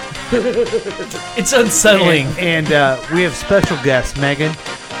creepy. It's unsettling. And we have special guest, Megan,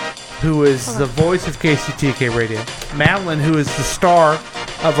 who is the voice of KCTK Radio. Madeline, who is the star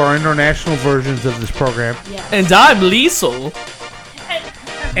of our international versions of this program. Yes. And I'm Liesel.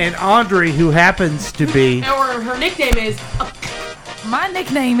 And Andre, who happens to be... Or her nickname is... My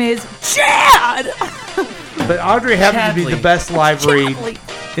nickname is Chad. But Audrey happens to be the best live read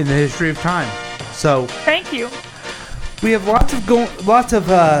Chadley. in the history of time. So Thank you. we have lots of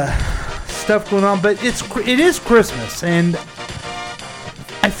stuff going on, but it is Christmas, and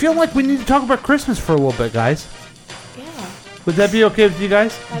I feel like we need to talk about Christmas for a little bit, guys. Yeah. Would that be okay with you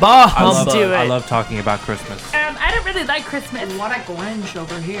guys? I love talking about Christmas. I don't really like Christmas. What a Grinch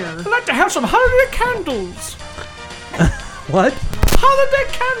over here. I'd like to have some holiday candles. What?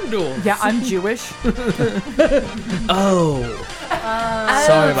 Holiday candles. Yeah, I'm Jewish. Oh.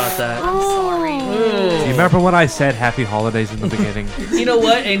 Sorry about that. I'm sorry. Do you remember when I said happy holidays in the beginning? You know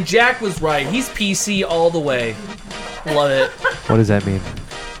what? And Jack was right. He's PC all the way. Love it. What does that mean?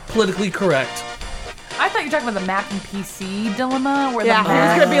 Politically correct. I thought you were talking about the Mac and PC dilemma. Where Yeah, the he was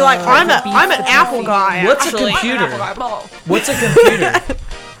Mac gonna be like, I'm an beats the Apple PC. guy. What's a actually. computer? I'm an Apple guy. What's a computer?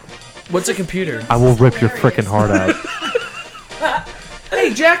 What's a computer? I will rip your freaking heart out.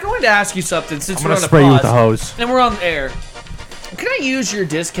 Hey, Jack, I wanted to ask you something since I'm we're gonna on a spray you with pause. the hose. And we're on the air. Can I use your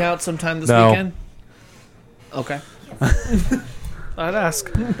discount sometime this No. weekend? Okay. I'd ask.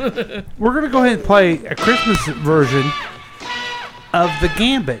 We're going to go ahead and play a Christmas version of The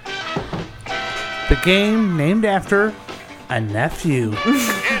Gambit. The game named after a nephew.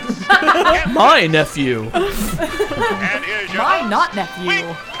 My nephew. My not nephew.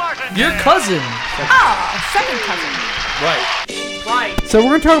 Your cousin. Ah, second cousin. Right. Right. So we're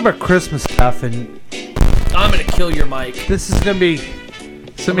going to talk about Christmas stuff, and I'm going to kill your mic. this is going to be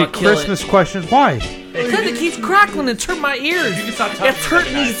so many gonna kill Christmas questions. Why? Because it keeps crackling. It's hurting my ears. It's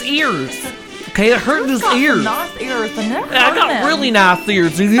hurting these ears. Okay, it hurting his ears. Nice ears. I never I heard got them. really nice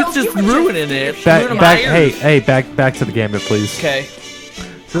ears, and it's just ruining it. Ruining my Back, ears. hey, back to the gambit, please. Okay.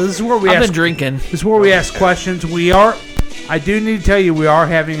 So this is where we I've ask. been drinking. This is where we ask questions. I do need to tell you, we are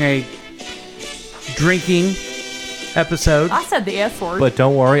having a drinking episode. I said the F word. But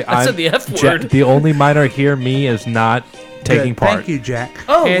don't worry, I said the F word. The only minor here, me, is not taking part. Thank you, Jack.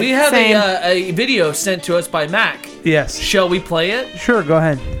 Oh, And- we have a video sent to us by Mac. Yes. Shall we play it? Sure, go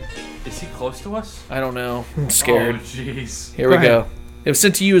ahead. Is he close to us? I don't know. I'm scared. Oh, jeez. Here we go. It was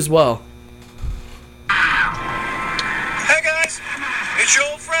sent to you as well. Hey guys, it's your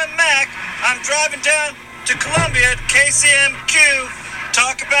old friend Mac. I'm driving down to Columbia at KCMQ.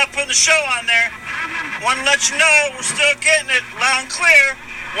 Talk about putting the show on there. Want to let you know we're still getting it loud and clear.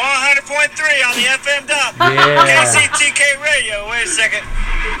 100.3 on the FM dial. Yeah. KCTK radio. Wait a second.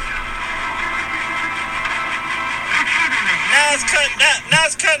 Now it's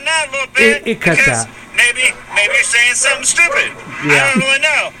cutting out a little bit. It cuts because out. Maybe you're saying something stupid. Yeah. I don't really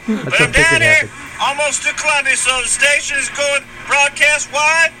know. I But I'm don't think down it here, happened. almost to Columbia, so the station is going broadcast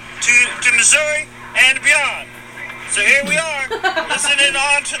wide to Missouri and beyond. So here we are, listening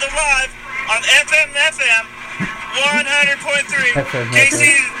on to the live on FM 100.3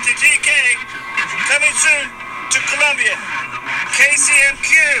 KCTK, coming soon to Columbia.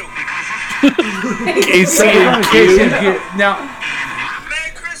 KCMQ. KCMQ. Now,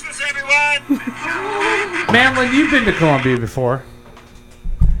 Merry Christmas, everyone. Madeline, you've been to Columbia before.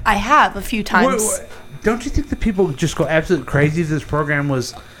 I have a few times. Don't you think the people would just go absolutely crazy if this program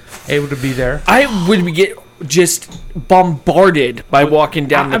was able to be there? I would get just bombarded by walking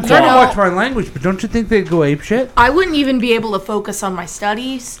down the I'm trying to quad. watch my language, but don't you think they'd go apeshit? I wouldn't even be able to focus on my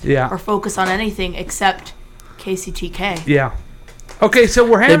studies Yeah. or focus on anything except KCTK. Yeah. Okay, so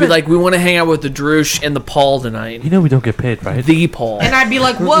we're They'd having be like, we want to hang out with the Droosh and the Paul tonight. You know we don't get paid, right? The Paul. And I'd be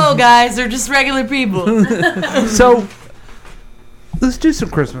like, whoa, guys, they're just regular people. So let's do some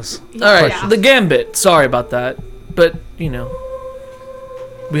Christmas. All right, the Gambit. Sorry about that, but you know,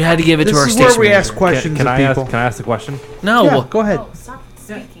 we had to give it to our This is station where we ask manager. questions Can of I people. ask? Can I ask the question? No. Yeah, go ahead. Stop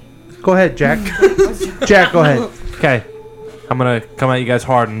speaking. Go ahead, Jack. Jack, go ahead. Okay, I'm gonna come at you guys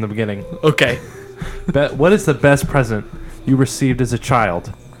hard in the beginning. Okay. What is the best present you received as a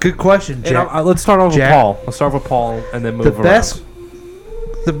child? Good question, And Jack. let's start off with Jack. Paul. Let's start with Paul and then move The around.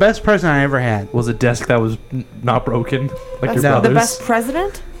 the best present I ever had. Was a desk that was not broken like your No. brother's. The best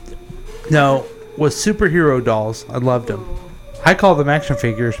president? No, was superhero dolls. I loved them. I call them action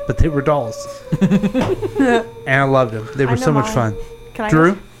figures, but they were dolls, and I loved them. They I were know so much mine. fun. Can I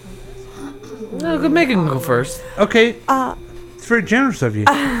Drew? No, go make him go first. Okay. It's very generous of you.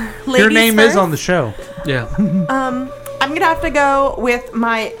 Your ladies name first? is on the show. Yeah. I'm gonna have to go with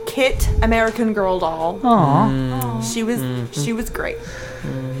my Kit American Girl doll. Aw. She was great.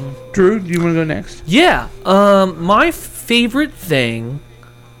 Drew, do you want to go next? Yeah. My favorite thing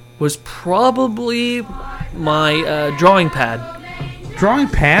was probably my drawing pad. Drawing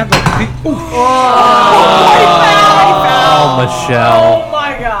pad? Oh, Michelle. Oh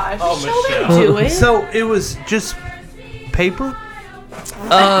my gosh. Do it. So it was just paper?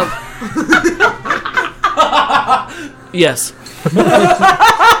 Yes.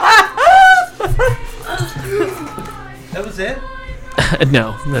 That was it?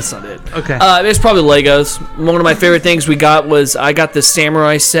 No, that's not it. Okay. It's probably Legos. One of my favorite things we got was I got the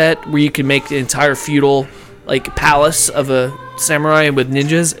samurai set where you could make the entire feudal palace of a samurai with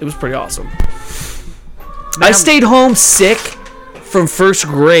ninjas. It was pretty awesome. I stayed home sick from first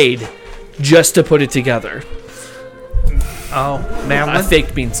grade just to put it together. Oh, I Madeline?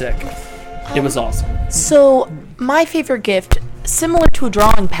 faked being sick. It was awesome. So my favorite gift, similar to a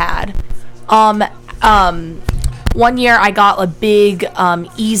drawing pad, one year I got a big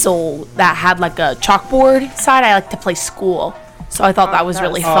easel that had like a chalkboard inside. I like to play school, so I thought that was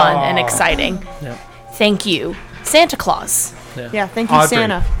really fun and exciting. Yeah. Thank you, Santa Claus. Yeah, thank you, Audrey.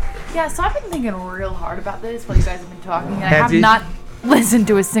 Santa. Yeah, so I've been thinking real hard about this while you guys have been talking, and I Have have you? not listened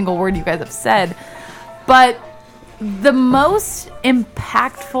to a single word you guys have said. But the most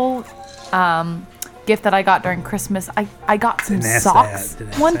impactful gift that I got during Christmas, I got some Didn't ask socks that.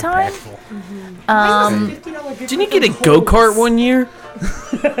 Didn't ask one that time. impactful. Didn't you get a go-kart one year?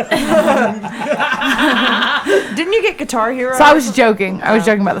 Didn't you get Guitar Hero? So I was joking. I was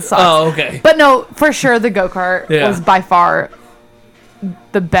joking about the socks. Oh, okay. But no, for sure the go-kart Yeah. was by far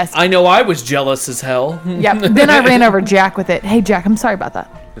the best. I know I was jealous as hell. Yep. Then I ran over Jack with it. Hey Jack, I'm sorry about that.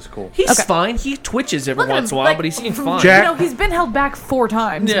 It's cool. He's Okay. fine. He twitches every Look at once him, in a while, like, but he seems fine. Jack- You know, he's been held back 4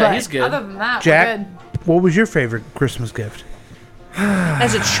 times. Yeah, but he's good. Other than that, Jack, we're good. what was your favorite Christmas gift?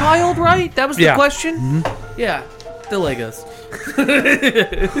 As a child, right? That was the Yeah. question? Yeah. The Legos.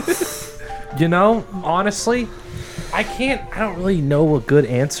 You know, honestly, I don't really know a good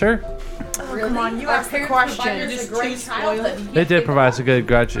answer. come on, you asked the question. They did provide us a good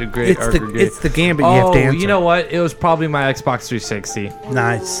great It's the gambit you have to answer. You know what? It was probably my Xbox 360.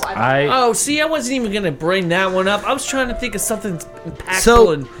 Nice. Oh, see, I wasn't even gonna bring that one up. I was trying to think of something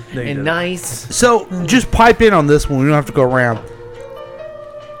impactful and nice. So just pipe in on this one. We don't have to go around.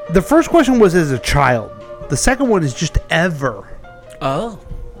 The first question was as a child. The second one is just ever. Oh,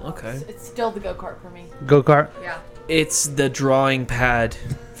 okay. It's still the go-kart for me. Go-kart? Yeah. It's the drawing pad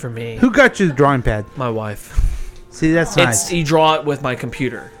for me. Who got you the drawing pad? My wife. See, that's nice. You draw it with my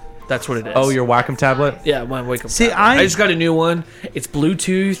computer. That's what it is. Oh, your Wacom tablet? Yeah, my Wacom See, tablet. I just got a new one. It's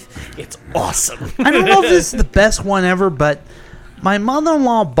Bluetooth. It's awesome. I don't know if this is the best one ever, but my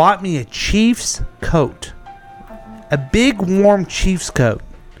mother-in-law bought me a Chiefs coat. A big, warm Chiefs coat.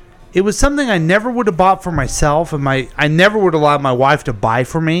 It was something I never would have bought for myself, and I never would have allowed my wife to buy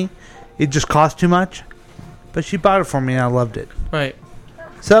for me. It just cost too much. But she bought it for me, and I loved it. Right.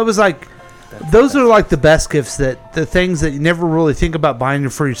 So it was like, those are like the best gifts, the things that you never really think about buying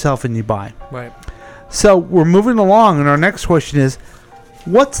for yourself and you buy. Right. So we're moving along, and our next question is,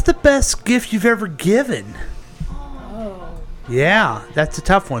 what's the best gift you've ever given? Oh. Yeah, that's a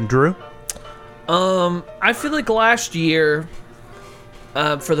tough one, Drew. I feel like last year,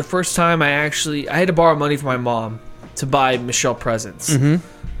 for the first time, I had to borrow money from my mom to buy Michelle presents.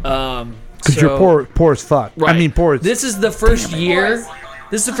 Mm-hmm. Because you're poor as fuck. Right. I mean, poor as... This is the first year.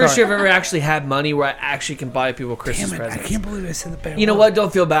 This is the first year I've ever actually had money where I actually can buy people Christmas presents. I can't believe I said the bad You know word. what?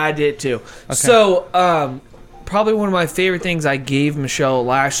 Don't feel bad. I did it too. Okay. So, probably one of my favorite things I gave Michelle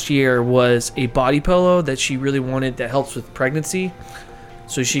last year was a body pillow that she really wanted that helps with pregnancy,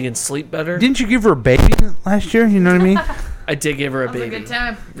 so she can sleep better. Didn't you give her a baby last year? You know what I mean? I did give her a baby. A good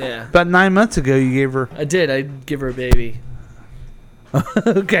time. Yeah. About 9 months ago, you gave her... I did. I give her a baby.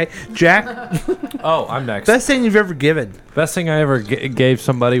 Okay. Jack? Oh, I'm next. Best thing you've ever given? Best thing I ever gave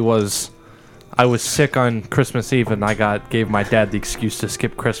somebody was I was sick on Christmas Eve, and I gave my dad the excuse to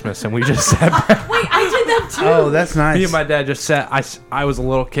skip Christmas, and we just sat back. Wait, I did that too. Oh, that's nice. Me and my dad just sat. I was a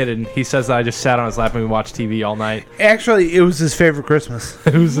little kid, and he says that I just sat on his lap and we watched TV all night. Actually, it was his favorite Christmas.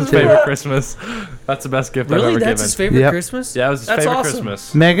 It was his favorite Christmas. That's the best gift I've ever given. That's his favorite Christmas? Yeah, it was his That's favorite awesome.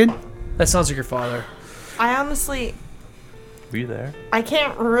 Christmas. Megan? That sounds like your father. I honestly, Were you there? I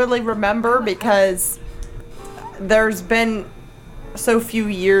can't really remember because there's been so few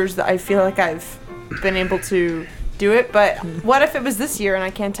years that I feel like I've been able to do it. But what if it was this year and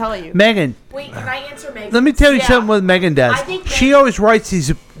I can't tell you? Megan. Wait, can I answer Megan? Let me tell you something what Megan does. She always writes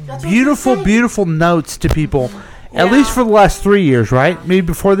these beautiful, beautiful notes to people, at least for the last 3 years, right? Maybe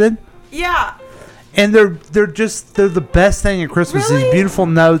before then? Yeah. And they're the best thing at Christmas. These beautiful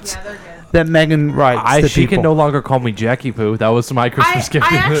notes that Megan writes to She people. can no longer call me Jackie Poo. That was my Christmas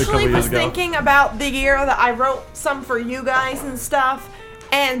gift I a couple actually years was ago. thinking about the year that I wrote some for you guys and stuff.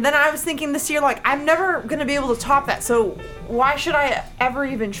 And then I was thinking this year, like, I'm never going to be able to top that. So why should I ever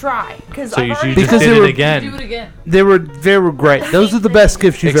even try? Because So you already just did it again. Do it again. They were great. Those are the best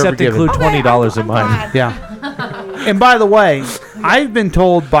gifts you've ever Except given. include $20 in mine. Yeah. And by the way, I've been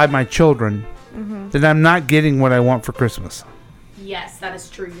told by my children that I'm not getting what I want for Christmas. Yes, that is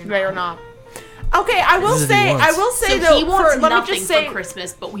true. You're not. Okay, I will say So though, he wants let me nothing just say, for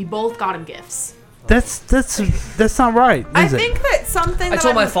Christmas, but we both got him gifts. That's not right. I Is it? think that something I that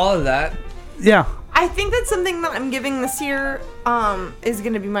told my I'm- father that. Yeah. I think that something that I'm giving this year is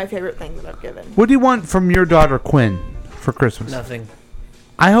going to be my favorite thing that I've given. What do you want from your daughter Quinn for Christmas? Nothing.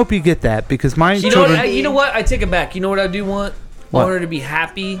 I hope you get that because my You know, children. you know what? I take it back. You know what I do want? What? I want her to be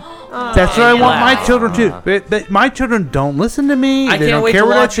happy. That's what I want my children too. But my children don't listen to me. I They can't don't wait care to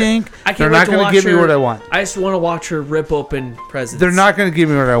what I watch her. think. I can't They're wait not to going watch to give me her- what I want. I just want to watch her rip open presents. They're not going to give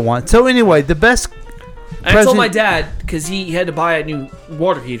me what I want. So anyway, the best. And I told my dad because he had to buy a new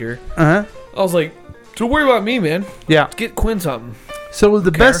water heater. Uh huh. I was like, "Don't worry about me, man. Yeah. Get Quinn something." So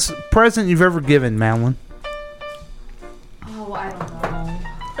the best present you've ever given, Madeline? Oh, I don't know.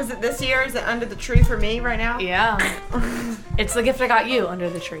 Is it this year? Is it under the tree for me right now? Yeah. It's the gift I got you under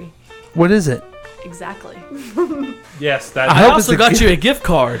the tree. What is it? Exactly. Yes, I I hope also it's a got gift. you a gift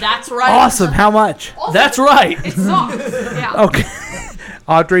card. That's right. Awesome. How much? That's right. It sucks. Yeah. Okay.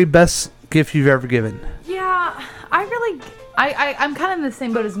 Audrey, best gift you've ever given? Yeah, I'm kind of in the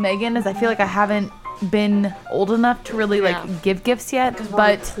same boat as Megan, as I feel like I haven't been old enough to really like give gifts yet.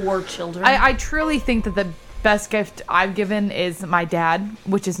 But poor children. I truly think that the best gift I've given is my dad,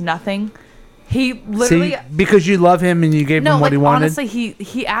 which is nothing. He literally. See, because you love him and you gave him what he wanted. Honestly,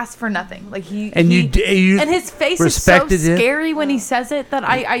 he asked for nothing. Like you and his face is so respected him. scary when he says it that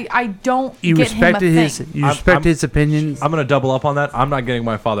I don't You get respected him a his. thing. You respected his opinion. I'm gonna double up on that. I'm not getting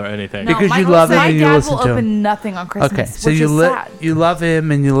my father anything No, because you love him and you my dad listen will to him. open nothing on Christmas. Okay, so which is sad. you love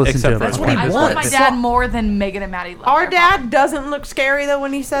him and you listen Except to him. for That's what he I love wants. my dad more than Megan and Maddie love Our their dad doesn't look scary though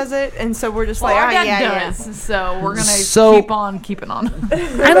when he says it, and so we're just Well, like, our oh dad yeah, does, so we're gonna So- keep on keeping on.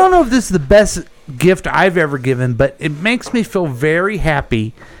 I don't know if this is the best gift I've ever given, but it makes me feel very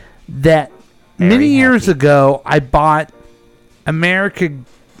happy that many years ago I bought American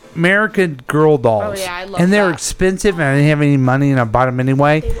Girl dolls. Oh, yeah, I love and they're that. expensive, and I didn't have any money, and I bought them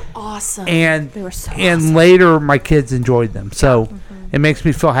anyway. They were awesome. And they were so and later my kids enjoyed them, so it makes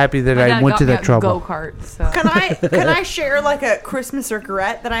me feel happy that My I dad went got to me that a trouble. go-kart. So. Can I share like a Christmas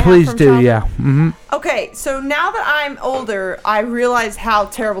regret that I Please have from do, childhood? yeah. Mm-hmm. Okay, so now that I'm older, I realize how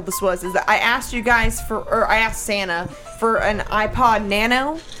terrible this was. Is that I asked you guys I asked Santa for an iPod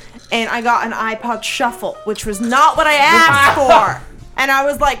Nano, and I got an iPod Shuffle, which was not what I asked for. And I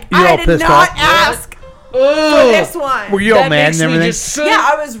was like, You all I did pissed not off? ask for this one. Were you all mad and everything? Yeah,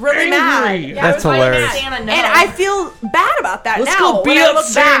 I was really mad. Yeah, That's I was really hilarious. mad. And I feel bad about that Let's now go when beat I up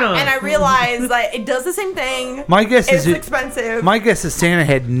look back Santa. and I realize that it does the same thing. My guess it's is expensive. My guess is Santa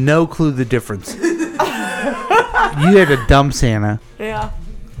had no clue the difference. You had a dumb Santa. Yeah.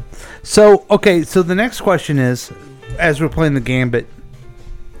 So so the next question is, as we're playing the Gambit,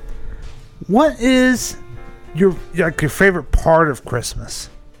 what is your favorite part of Christmas?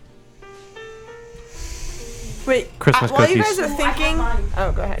 Wait, Christmas while you cookies. guys are thinking,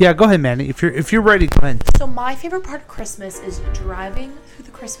 oh, go ahead. Yeah, go ahead, Manny. If you're ready, go ahead. So my favorite part of Christmas is driving through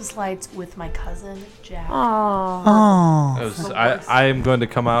the Christmas lights with my cousin Jack. Oh. I am going to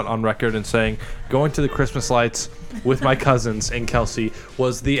come out on record and saying going to the Christmas lights with my cousins and Kelsey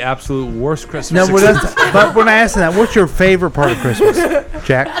was the absolute worst Christmas. No, but when I asked that, what's your favorite part of Christmas,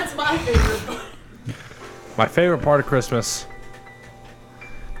 Jack? That's my favorite part. My favorite part of Christmas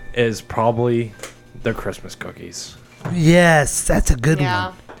is probably the Christmas cookies. Yes, that's a good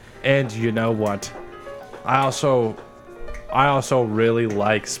one. And you know what? I also really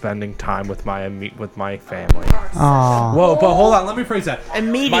like spending time with my family. Aw. Whoa, but hold on, let me phrase that.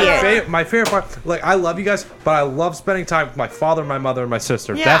 Immediate. My favorite part, like I love you guys, but I love spending time with my father, my mother, and my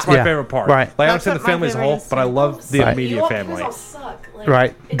sister. Yeah. That's my Yeah, favorite part. right. Like I That's understand the what my family as a favorite whole, is but I love the Right. immediate family.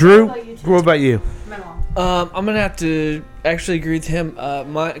 Right. Drew, what about you? I'm gonna have to actually agree with him.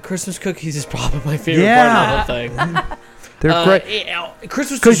 My Christmas cookies is probably my favorite Yeah. part of the whole thing. They're great.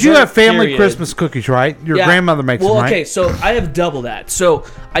 Christmas Because you dessert, have family period. Christmas cookies, right? Your Yeah. grandmother makes well, them, right? okay, so I have double that. So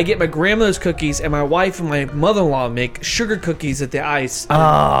I get my grandmother's cookies, and my wife and my mother-in-law make sugar cookies at the ice.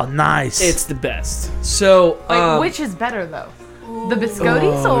 Oh, nice. It's the best. So, Wait, which is better though? The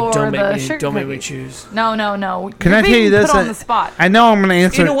biscottis or don't make the me, sugar don't make me cookies? choose. No. Can You're I tell you being this? Put on the spot. I know I'm going to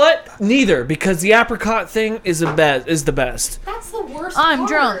answer. You know what? Neither, because the apricot thing is the best. That's the worst. I'm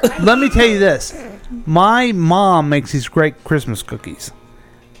drunk. Let me tell you this. My mom makes these great Christmas cookies.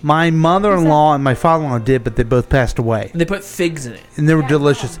 My mother-in-law and my father-in-law did, but they both passed away. They put figs in it. And they were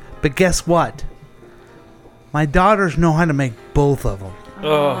delicious. But guess what? My daughters know how to make both of them.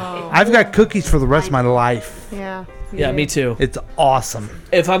 Oh. I've got cookies for the rest of my life. Yeah. Yeah, me too. It's awesome.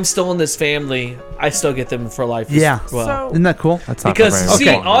 If I'm still in this family, I still get them for life. Yeah. As well. Isn't that cool? That's not Because very see,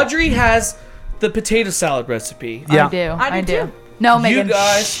 important. Audrey has the potato salad recipe. Yeah. I do. No, Megan. You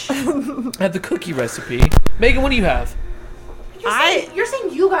guys have the cookie recipe. Megan, what do you have? You're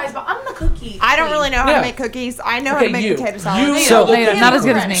saying you guys, but I'm the cookie. I don't really know how Yeah. to make cookies. I know how Okay, to make you. potato salad. You- So- okay. Not as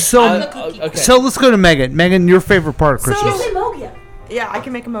good as me. So, okay. so let's go to Megan. Megan, your favorite part of Christmas? Yeah, I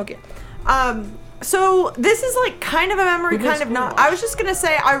can make a mocha. So this is like kind of a memory, kind of not. I was just gonna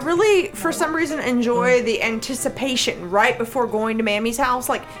say I really, for some reason, enjoy the anticipation right before going to Mammy's house.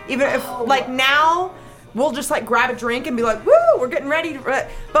 Like even if like now, we'll just like grab a drink and be like, "Woo, we're getting ready." But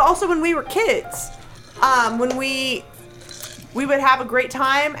also when we were kids, when we would have a great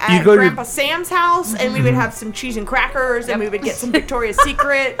time at go to- Grandpa Sam's house, and we would have some cheese and crackers, and we would get some Victoria's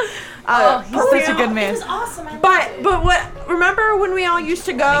Secret. He's such a good man. Awesome. But what? Remember when we all used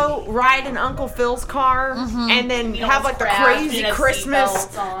to go ride in Uncle Phil's car and then have like the crazy Christmas?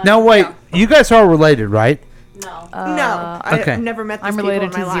 Now, wait. You guys are related, right? No, Okay. I've never met these I'm people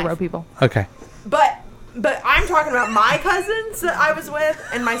related in my to life. 0 people. Okay. But I'm talking about my cousins that I was with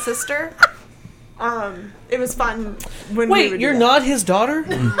and my sister. It was fun when we Wait, would you're do not his daughter?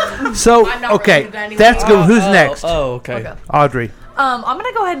 So, okay. That's good. Who's next? Oh, okay. Audrey. I'm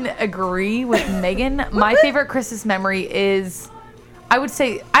gonna go ahead and agree with Megan. My favorite Christmas memory is I would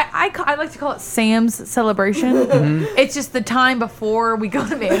say I like to call it Sam's celebration. Mhm. It's just the time before we go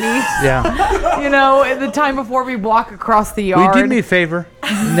to Manny's. Yeah. You know, and the time before we walk across the Will yard. you do me a favor?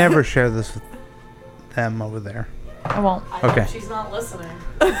 Never share this with them over there. I won't. Okay. She's not listening.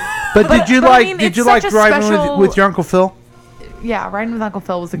 But did you but I like mean, did it's you like such a driving special- with your Uncle Phil? Yeah, riding with Uncle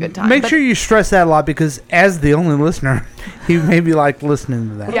Phil was a good time. Make but- sure you stress that a lot because as the only listener, he maybe liked listening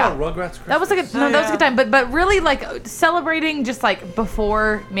to that. Yeah, Rugrats. that was a good. No, that was a good time. But really, like celebrating just like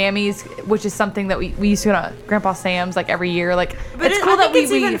before Mammy's, which is something that we used to go to Grandpa Sam's like every year. Like But it's I cool that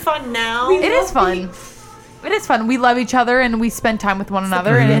think we it's even fun now. It is fun. It is fun. We love each other and we spend time with one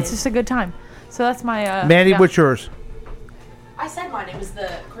another, and it's just a good time. So that's my. Mandy, yeah. what's yours? I said mine. It was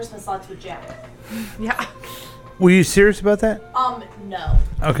the Christmas lights with Jack. Yeah. Were you serious about that? No.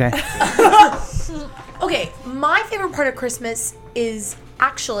 Okay. Okay, my favorite part of Christmas is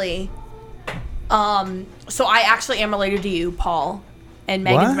actually, so I actually am related to you, Paul, and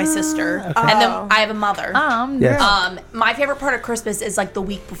Megan's my What? sister, Okay. and then I have a mother. Yes. My favorite part of Christmas is like the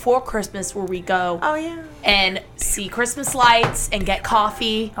week before Christmas where we go. Oh yeah. And see Christmas lights and get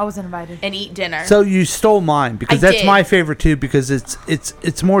coffee. I was invited. And eat dinner. So you stole mine because I that's did. my favorite too because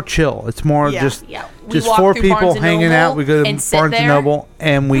it's more chill. It's more Yeah. just Yeah. We just walk 4 through people Barnes and hanging out. Noble We go to and sit Barnes and there. Noble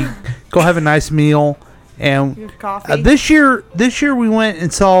and we go have a nice meal. And coffee. this year we went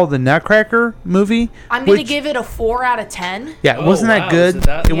and saw the Nutcracker movie. I'm gonna which- give it a 4 out of 10. Yeah, it wasn't that good.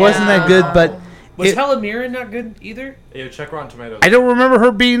 It wasn't that good, but Was it- Helen Mirren not good either? Yeah, check Rotten Tomatoes. I don't remember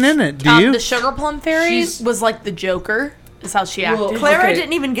her being in it. Do you? The Sugar Plum Fairy was like the Joker. Is how she acted. Clara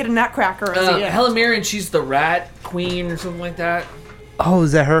didn't even get a Nutcracker as a gift. Helen Mirren, she's the Rat Queen or something like that. Oh,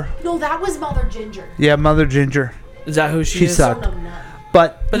 is that her? No, that was Mother Ginger. Yeah, Mother Ginger. Is that who she She is? sucked.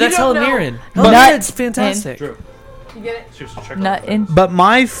 But But that's You don't Helen know. Mirren. But- Helen Mirren's fantastic. You get it? Nut in. But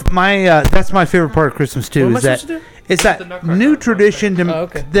my that's my favorite part of Christmas too. What am Is I that supposed to do? it's that new tradition to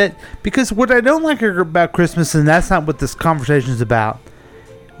that because what I don't like about Christmas and that's not what this conversation is about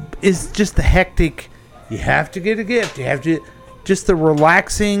is just the hectic. You have to get a gift. You have to just the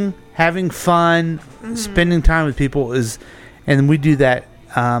relaxing, having fun, spending time with people is, and we do that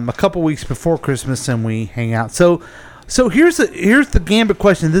a couple weeks before Christmas and we hang out. So here's the gambit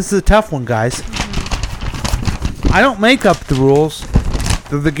question. This is a tough one, guys. I don't make up the rules.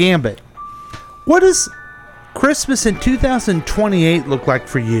 They're the gambit. What does Christmas in 2028 look like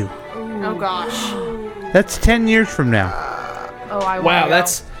for you? Oh gosh. That's 10 years from now. Oh, I Wow, wanna go.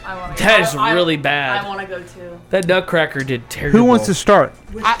 that's I wanna go. that is I- really bad. I want to go too. That Nutcracker did terrible. Who wants to start?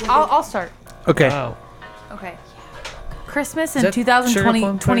 I'll start. Okay. Wow. Okay. Christmas Is in that Sugar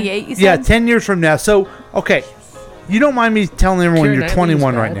Plum 2028, you said? Yeah, 10 years from now. So, okay. You don't mind me telling everyone Keira you're Knightley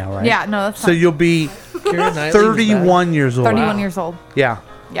 21 was right bad. now, right? Yeah, no, that's So fine. you'll be Keira Knightley was 31 years old. 31 years old. Yeah.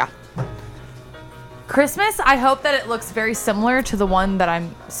 Yeah. Christmas, I hope that it looks very similar to the one that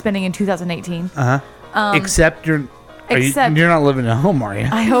I'm spending in 2018. Uh-huh. Except you're except- you're not living at home, are you?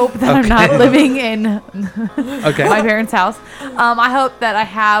 I hope that I'm not Okay. living in Okay. my parents' house. I hope that I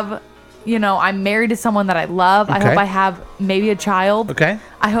have, I'm married to someone that I love. I Okay. hope I have maybe a child. Okay.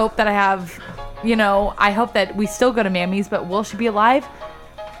 I hope that I have, I hope that we still go to Mammy's, but will she be alive?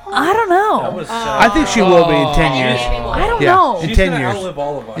 I don't know. I think she will be in 10 years. I don't Yeah, know. In She's 10 gonna years. outlive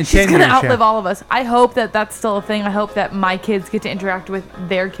all of us. In She's 10 going to years, outlive yeah. all of us. I hope that that's still a thing. I hope that my kids get to interact with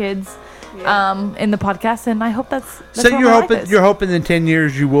their kids in the podcast, and I hope that's So what you're my life hoping is. you're hoping in 10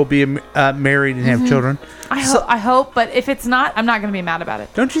 years you will be married and have Mhm. children. I hope, but if it's not, I'm not going to be mad about it.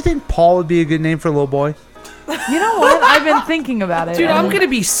 Don't you think Paul would be a good name for a little boy? You know what? I've been thinking about it. Dude, I'm and- gonna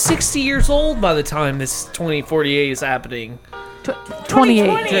be 60 years old by the time this 2048 is happening.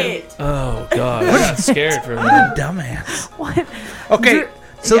 28. Oh god, I got scared for a minute. Dumbass. What? Okay,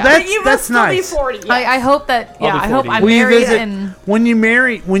 so Yeah. that's nice. I hope that. Yeah, I hope I'm Will you married visit and. when you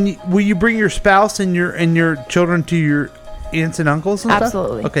marry? Will you bring your spouse and your children to your aunts and uncles? And stuff?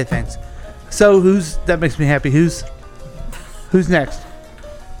 Absolutely. Okay, thanks. So that makes me happy. Who's next?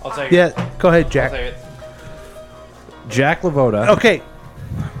 I'll take Yeah, it. go ahead, Jack. I'll take it. Jack Lavoda. Okay,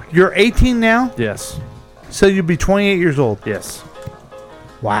 you're 18 now. Yes. So you'll be 28 years old. Yes.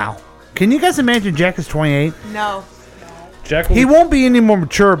 Wow. Can you guys imagine Jack is 28? No. Jack. He won't be any more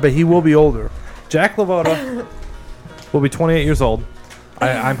mature, but he will be older. Jack Lavoda will be 28 years old.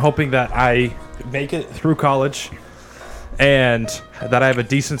 I'm hoping that I make it through college and that I have a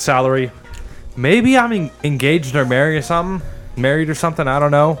decent salary. Maybe I'm engaged or married or something. I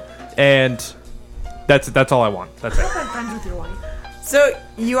don't know. And that's all I want. That's it. Friends with your wife. So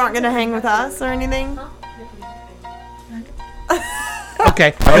you aren't gonna hang with us or anything?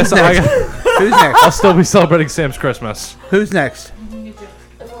 Okay. I guess Who's next? I'll still be celebrating Sam's Christmas. Who's next? If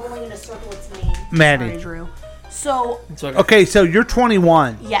we're going in a circle, it's me. Maddie. Sorry, Drew. So Okay, so you're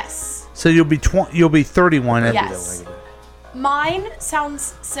 21. yes, So you'll be 31. yes. Mine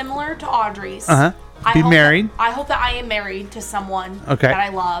sounds similar to Audrey's. Uh-huh. Be hope married. I hope that I am married to someone Okay. that I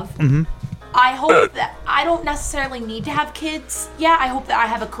love. Mm-hmm. I hope that I don't necessarily need to have kids. Yeah, I hope that I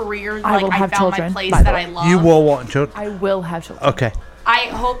have a career. I Like will I have found children, my place by the that way. I love. You will want children. I will have children. Okay. I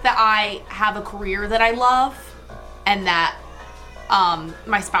hope that I have a career that I love, and that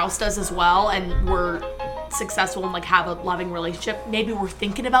my spouse does as well, and we're successful and like have a loving relationship. Maybe we're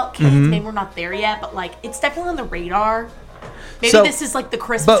thinking about kids. Mhm. Maybe we're not there yet, but like it's definitely on the radar. Maybe So- this is like the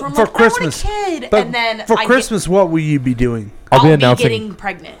Christmas But where I'm for like, Christmas, I want a kid, but and then for I Christmas, what will you be doing? I'll be getting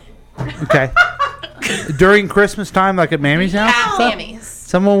pregnant. Okay. During Christmas time, like at Mammy's house? At and stuff? Mammy's.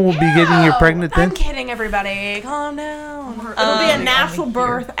 Someone will be getting you pregnant then? I'm kidding, everybody. Calm down. It'll be a natural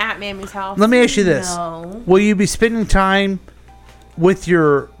birth at Mammy's house. Let me ask you this. No. Will you be spending time with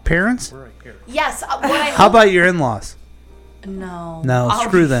your parents? Yes. What I How about your in-laws? No. No, I'll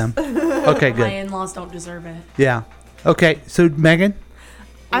screw be- them. Okay, My good. in-laws don't deserve it. Yeah. Okay, so Megan?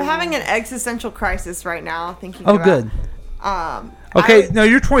 I'm having an existential crisis right now thinking Oh, about good. Um Okay, no,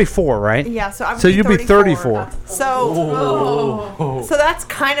 you're 24, right? Yeah, so I would So be you'll be 34. 34. So that's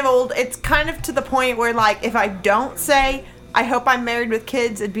kind of old. It's kind of to the point where like if I don't say I hope I'm married with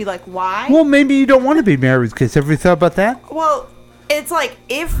kids, it'd be like why? Well, maybe you don't want to be married with kids. Have you thought about that? Well, it's like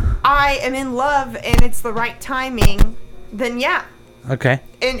if I am in love and it's the right timing, then yeah. Okay.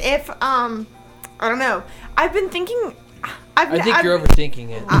 And if I don't know. I've been thinking. I think you're overthinking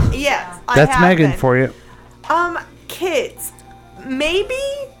it. Yes, I That's have Megan been. for you. Kids. Maybe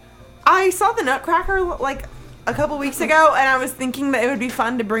I saw the Nutcracker like a couple weeks ago, and I was thinking that it would be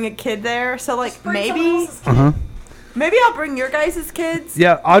fun to bring a kid there. So like maybe Uh-huh. I'll bring your guys' kids.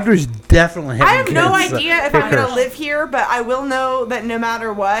 Yeah, Audrey's definitely having I have no kids, so idea if pick I'm gonna her. live here, but I will know that no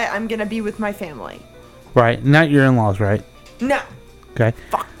matter what, I'm gonna be with my family. Right, not your in-laws, right? No. Okay.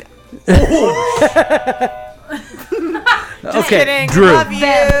 Just Okay, kidding. Drew. Love you.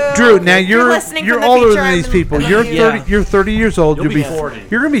 Drew, now If you're you're listening you're from the older future, than these I'm- people. I You're love you. 30. You're 30 years old. You'll be 40.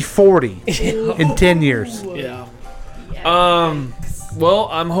 You're gonna be 40 in 10 years. Yeah. Well,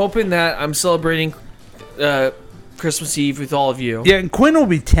 I'm hoping that I'm celebrating Christmas Eve with all of you. Yeah, and Quinn will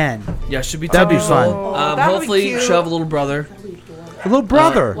be 10. Yeah, should be. That'd be 10 years fun. old. That'll be Hopefully, cute. she'll have a little brother. A little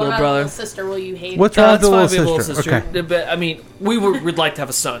brother. What Little about brother. a little sister? Will you hate? What's it? wrong with the That's little fine, we have a sister? little sister. But I mean, we'd like to have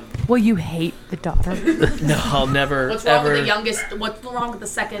a son. Will you hate the daughter? No, I'll never What's wrong ever. with the youngest? What's wrong with the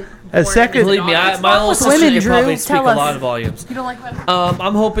second? A second- Believe me, What's my wrong little with sister women, can Drew? probably speak Tell a us. lot of volumes. You don't like women?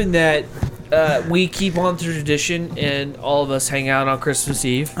 I'm hoping that we keep on the tradition and all of us hang out on Christmas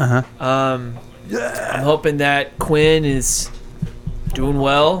Eve. Uh-huh. I'm hoping that Quinn is doing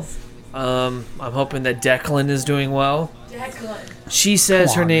well. I'm hoping that Declan is doing well. Declan. She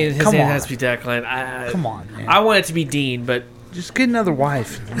says Come her on, name. man. His Come name on. has to be Declan. Come on, man. I want it to be Dean, but just get another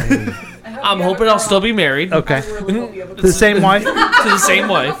wife. I'm hoping I'll still be married. Okay. To the same wife? To the same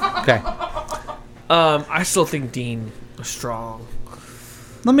wife. Okay. I still think Dean is strong.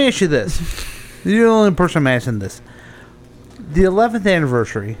 Let me ask you this. You're the only person I'm asking this. The 11th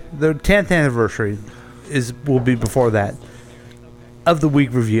anniversary, the 10th anniversary, will be before that of the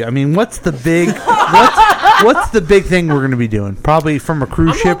week review. I mean, what's the big what's the big thing we're going to be doing? Probably from a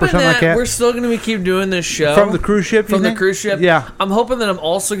cruise ship or Hoping something like that. We're still going to keep doing this show From the cruise ship, you From the think? cruise ship, Yeah. I'm hoping that I'm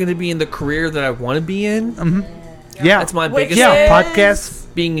also going to be in the career that I want to be in. Yeah, that's my Which biggest. is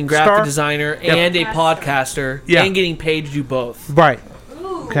podcast being a graphic star? designer Yep. and a podcaster, Yeah. and getting paid to do both. Right.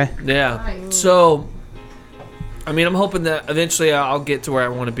 Okay. Yeah. So, I mean, I'm hoping that eventually I'll get to where I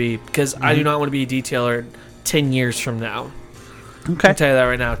want to be because I do Mhm. not want to be a detailer 10 years from now. Okay. I'll tell you that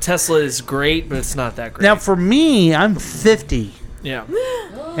right now. Tesla is great, but it's not that great. Now, for me, I'm 50. Yeah.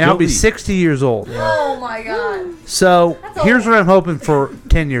 And I'll be 60 years old. Oh my god. So here's what I'm hoping for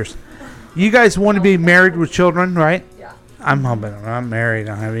 10 years. You guys want to be married with children, right? Yeah. I'm hoping I'm not married.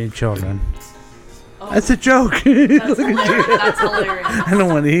 I don't have any children. That's a joke. Look at you. That's hilarious. I don't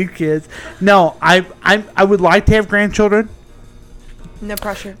want any kids. No, I would like to have grandchildren, No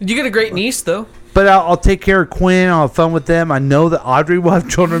pressure. You get a great niece, though. but I'll take care of Quinn. I'll have fun with them. I know that Audrey will have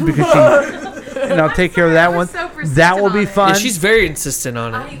children because she, and I'll take care of that one. That will be fun. Yeah, she's very insistent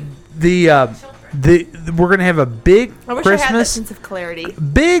on it. The we're gonna have a big I wish I had that Christmas. sense of clarity.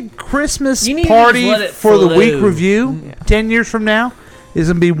 Big Christmas You need to party just let it for the week flow. review 10 years from now is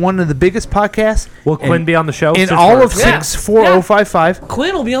going to be one of the biggest podcasts. Will Quinn be on the show? In Since all we're- of 64055.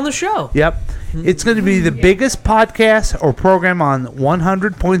 Quinn will be on the show. Yep. It's going to be the biggest podcast or program on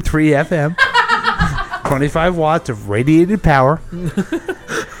 100.3 FM. 25 watts of radiated power.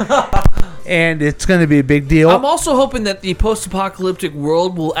 and it's going to be a big deal. I'm also hoping that the post-apocalyptic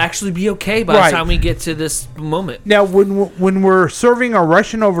world will actually be okay by the time we get to this moment. Now, when we're serving our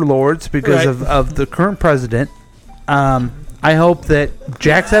Russian overlords because Right. of the current president, I hope that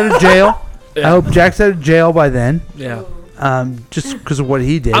Jack's out of jail. I hope Jack's out of jail by then. Yeah. Just because of what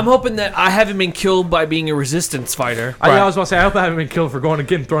he did. I'm hoping that I haven't been killed by being a resistance fighter. I was about to say, I hope I haven't been killed for going and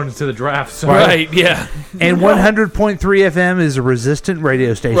getting thrown into the draft. So. Right, yeah. And 100.3 FM is a resistant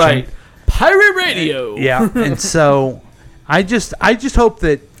radio station. Right. Pirate radio. Yeah. And so I just hope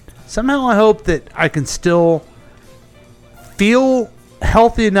that somehow I can still feel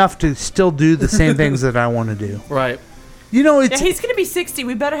healthy enough to still do the same things that I want to do. Right. You know, it's he's gonna be 60.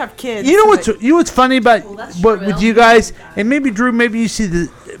 We better have kids. You know what's funny about what with you guys, and maybe Drew, maybe you see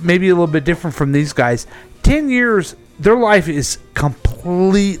maybe a little bit different from these guys. 10 years, their life is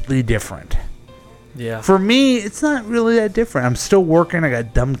completely different. Yeah. For me, it's not really that different. I'm still working. I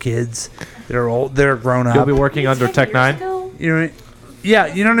got dumb kids that are old. They're grown up. You'll be working under Tech 9. You know, yeah.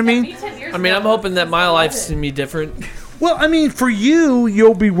 You know what I mean. I mean, I'm hoping that my life's gonna be different. Well, I mean, for you,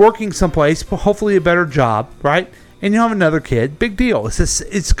 you'll be working someplace, hopefully a better job, right? And you'll have another kid. Big deal.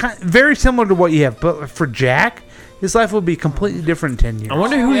 It's kind of very similar to what you have. But for Jack, his life will be completely different in 10 years. I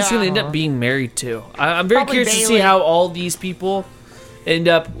wonder who he's going to end up being married to. I'm very Probably curious to see Bailey. how all these people end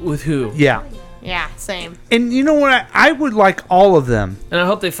up with who. Yeah. Yeah, same. And you know what? I would like all of them. And I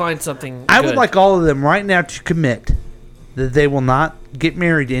hope they find something I good. would like all of them right now to commit that they will not get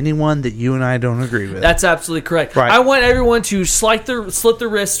married to anyone that you and I don't agree with. That's absolutely correct. Right. I want everyone to slit their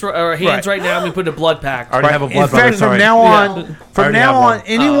wrists or hands right now and we put a blood pact. In fact, from now on,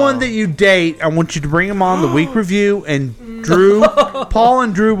 anyone that you date, I want you to bring them on the week review, and Drew, Paul,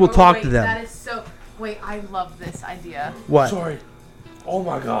 and Drew will talk to them. That is so. Wait, I love this idea. What? Sorry. Oh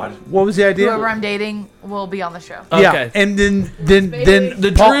my God. What was the idea? Whoever I'm dating will be on the show. Yeah, and then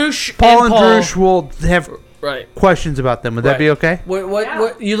The Paul, Droosh Paul and and Paul. Droosh will have questions about them. Would that be okay?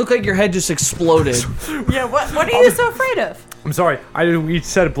 What? You look like your head just exploded. Yeah, what are you so afraid of? I'm sorry. We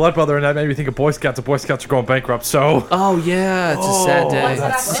said blood brother, and that made me think of Boy Scouts. The Boy Scouts are going bankrupt, so. Oh yeah, it's a sad day.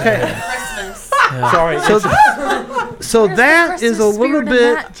 That's Christmas. Yeah. Sorry. So that is a little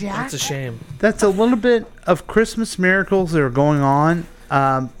bit. That's a shame. That's a little bit of Christmas miracles that are going on.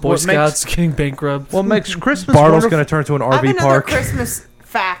 Boy Scouts getting bankrupt. What makes Christmas Bartle's wonderful? going to turn to an I have RV another park. Christmas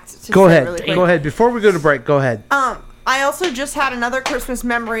fact to Go say ahead. really quick. Go ahead. Before we go to break, go ahead. I also just had another Christmas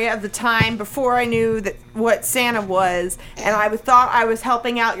memory of the time before I knew what Santa was, and I thought I was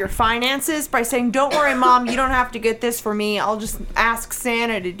helping out your finances by saying, "Don't worry, Mom, you don't have to get this for me. I'll just ask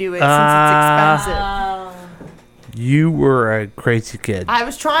Santa to do it since it's expensive." You were a crazy kid. I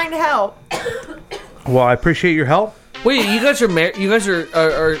was trying to help. Well, I appreciate your help. Wait, you guys are married? You guys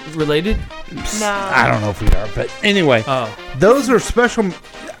are related? No. I don't know if we are, but anyway, those are special.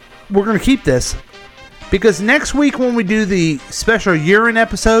 We're going to keep this because next week when we do the special year-end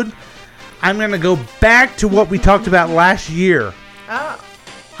episode, I'm going to go back to what we talked about last year. Oh.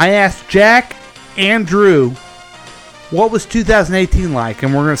 I asked Jack and Drew what was 2018 like,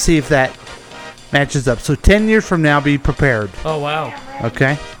 and we're going to see if that matches up. So 10 years from now, be prepared. Oh wow.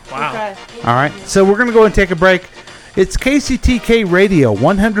 Okay? Wow. Okay. All right. So we're going to go and take a break. It's KCTK Radio,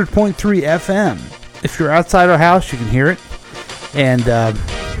 100.3 FM. If you're outside our house, you can hear it. And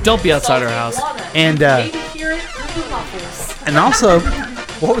don't be outside our house. And Maybe hear it through the muffles. and also,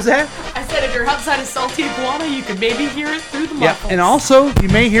 what was that? I said if you're outside of Salty Iguana, you can maybe hear it through the Yeah. muffles. And also, you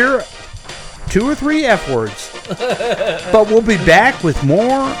may hear 2 or 3 F words. But we'll be back with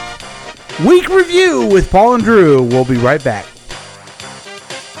more week review with Paul and Drew. We'll be right back.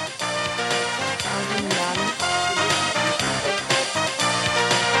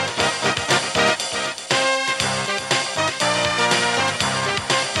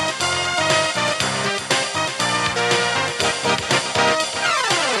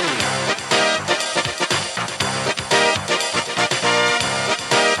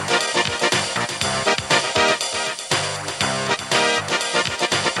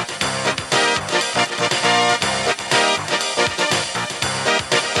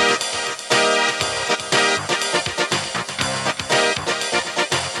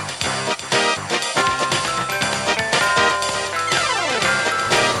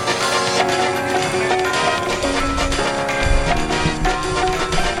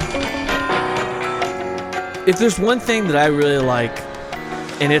 If there's one thing that I really like,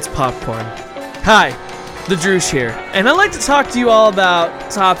 and it's popcorn. Hi, the Droosh here, and I'd like to talk to you all about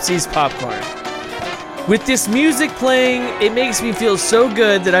Topsy's popcorn. With this music playing, it makes me feel so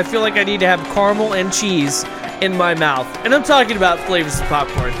good that I feel like I need to have caramel and cheese in my mouth. And I'm talking about flavors of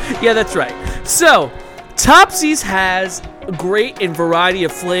popcorn. Yeah, that's right. So, Topsy's has great and variety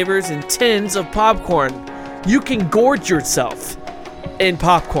of flavors and tins of popcorn. You can gorge yourself in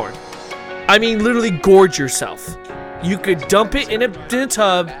popcorn. I mean, literally gorge yourself. You could dump it in a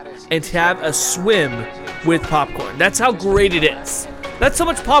tub and have a swim with popcorn. That's how great it is. That's how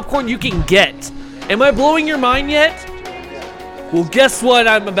much popcorn you can get. Am I blowing your mind yet? Well, guess what?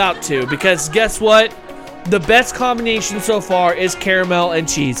 I'm about to, because guess what? The best combination so far is caramel and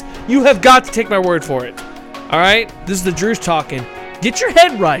cheese. You have got to take my word for it. All right? This is the Drews talking. Get your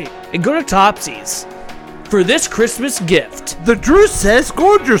head right and go to Topsy's for this Christmas gift. The Drews says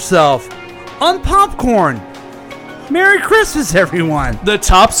gorge yourself on popcorn. Merry Christmas, everyone. The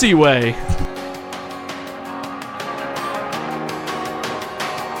Topsy way.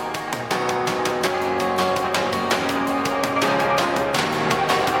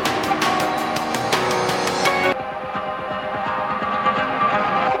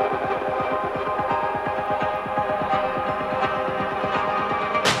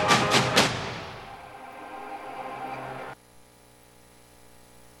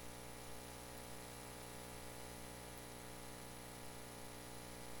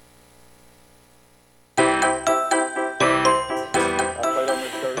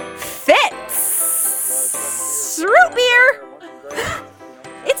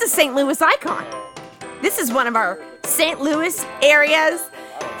 St. Louis icon. This is one of our St. Louis area's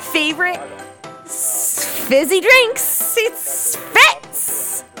favorite fizzy drinks. It's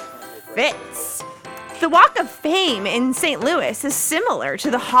Fitz. Fitz. The Walk of Fame in St. Louis is similar to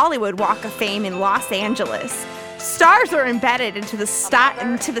the Hollywood Walk of Fame in Los Angeles. Stars are embedded into the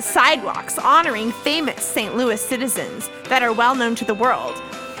sidewalks, honoring famous St. Louis citizens that are well known to the world.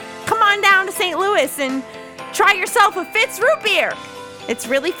 Come on down to St. Louis and try yourself a Fitz root beer. It's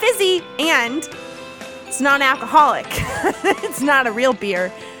really fizzy and it's non-alcoholic. It's not a real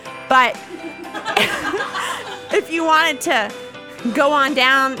beer. But if you wanted to go on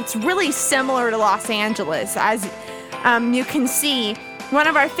down, it's really similar to Los Angeles. As you can see, one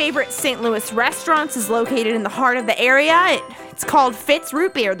of our favorite St. Louis restaurants is located in the heart of the area. It's called Fitz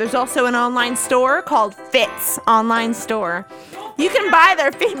Root Beer. There's also an online store called Fitz Online Store. You can buy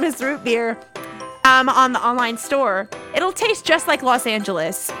their famous root beer on the online store. It'll taste just like Los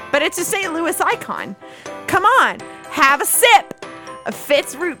Angeles, but it's a St. Louis icon. Come on, have a sip of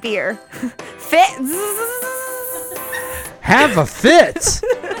Fitz root beer. Fitz. Have a Fitz.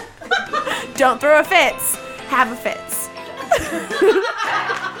 Don't throw a Fitz. Have a Fitz.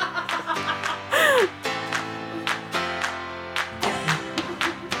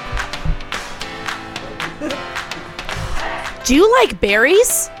 Do you like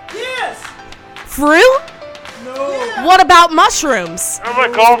berries? Yes. Fruit? No. What about mushrooms? I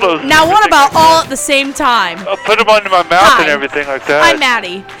like all those. Now what about all at the same time? I'll put them under my mouth Hi. and everything like that. I'm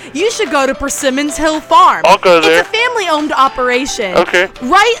Maddie. You should go to Persimmons Hill Farm. I'll go there. It's a family-owned operation. Okay.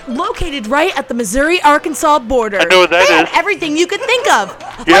 Located right at the Missouri-Arkansas border. I know what that They have is. everything you could think of.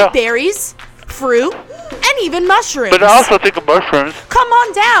 Yeah. Like berries, fruit, and even mushrooms. But I also think of mushrooms. Come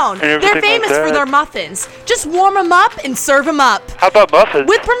on down. And everything They're famous like for that. their muffins. Just warm them up and serve them up. How about muffins?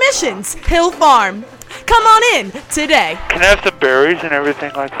 With permissions. Hill Farm. Come on in today. Can I have some berries and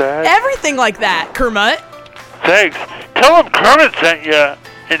everything like that? Everything like that, Kermit. Thanks. Tell them Kermit sent you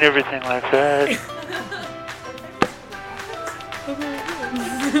and everything like that.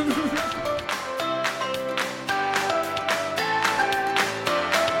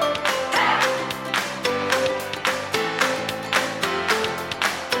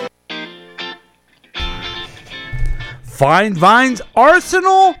 Fine Vine's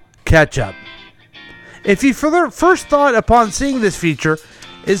Arsenal Ketchup. If your first thought upon seeing this feature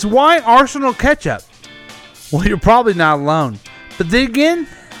is why Arsenal Ketchup, well, you're probably not alone. But then again,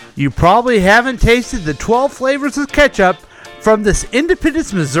 you probably haven't tasted the 12 flavors of ketchup from this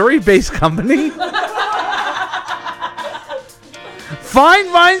Independence, Missouri-based company.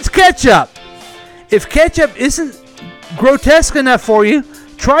 Fine Vine's Ketchup. If ketchup isn't grotesque enough for you,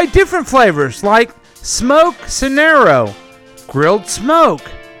 try different flavors like Smoke Cenero, Grilled Smoke,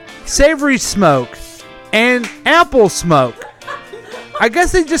 Savory Smoke, and Apple Smoke. I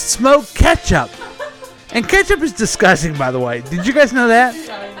guess they just smoke ketchup. And ketchup is disgusting, by the way. Did you guys know that?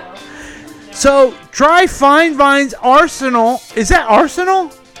 So, try Fine Vine's Arsenal. Is that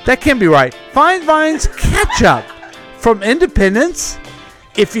Arsenal? That can't be right. Fine Vine's Ketchup from Independence.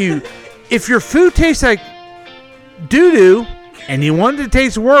 If your food tastes like doo-doo and you want it to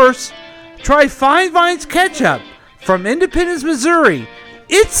taste worse, try Fine Vine's Ketchup from Independence, Missouri.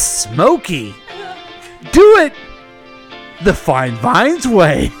 It's smoky. Do it the Fine Vine's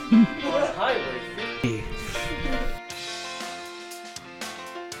way.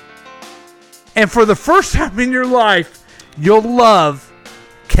 And for the first time in your life, you'll love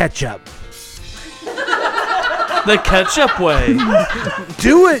ketchup. The ketchup way.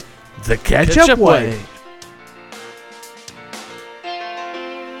 Do it the ketchup way.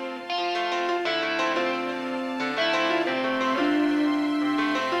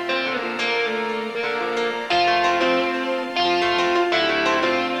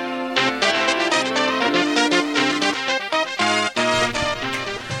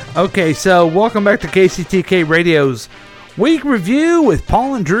 Okay, so welcome back to KCTK Radio's Week Review with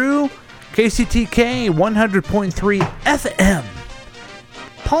Paul and Drew, KCTK 100.3 FM.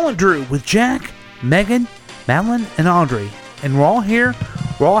 Paul and Drew with Jack, Megan, Madeline, and Audrey. And we're all here,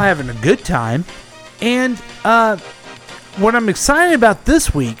 we're all having a good time. And what I'm excited about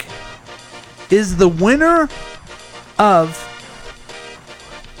this week is the winner of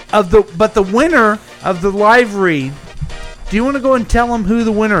the winner of the live read. Do you want to go and tell them who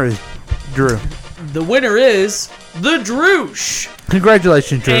the winner is, Drew? The winner is the Droosh.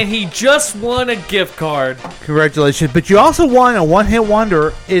 Congratulations, Drew. And he just won a gift card. Congratulations. But you also won a one-hit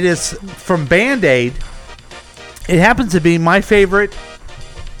wonder. It is from Band-Aid. It happens to be my very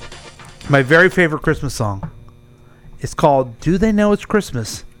favorite Christmas song. It's called Do They Know It's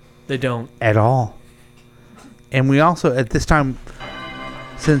Christmas? They don't. At all. And we also, at this time,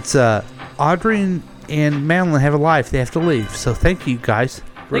 since Audrey and Madeline have a life, they have to leave. So thank you guys.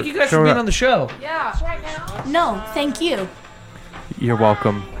 Thank you guys for being on the show. Yeah. Right now? No, thank you. You're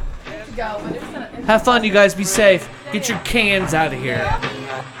welcome. Have fun, you guys. Be safe. Get your cans out of here.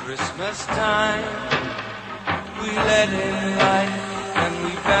 Christmas time, we let in light and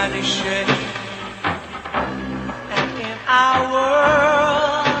we vanish it. And in our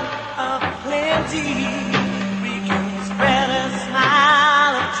world of plenty, we can spread a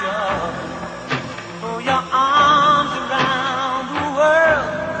smile of joy. Throw your arms around the world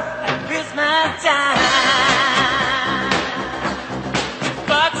at Christmas time.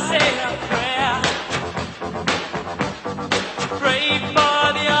 But say a prayer, pray for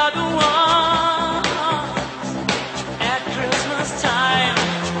the other ones. At Christmas time,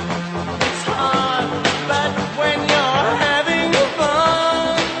 it's hard, but when you're having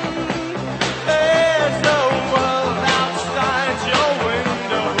fun, there's no world outside your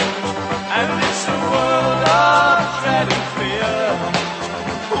window, and it's a world of dread and fear,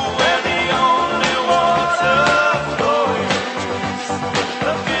 where the only water flowing is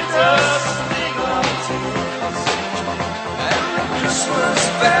the bitter sting of tears, and the Christmas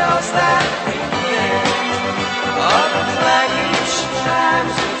bells that ring are the clanging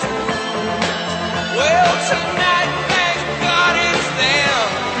chimes of doom. Well, tonight, thank God it's them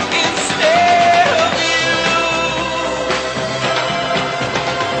instead of you,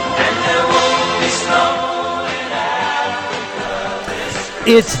 and there won't be snow in Africa.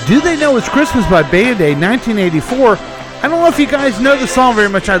 It's Do They Know It's Christmas by Band-Aid, 1984. I don't know if you guys know the song very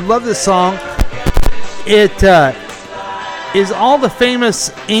much. I love this song. It is all the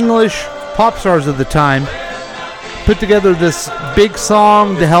famous English pop stars of the time put together this big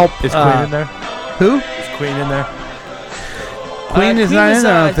song to help. Is Queen in there? Who? Is Queen in there? Queen is not in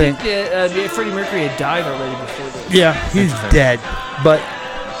there, I don't think. Freddie Mercury had died already before this. Yeah, he's dead. But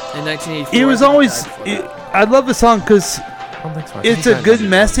in 1984. it was always. I love the song because I don't think so. it's a good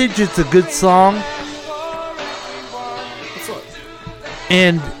message. It's a good song.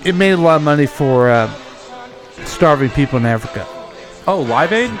 And it made a lot of money for starving people in Africa. Oh,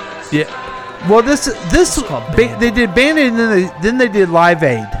 Live Aid? Yeah. Well, this they did Band-Aid and then they did Live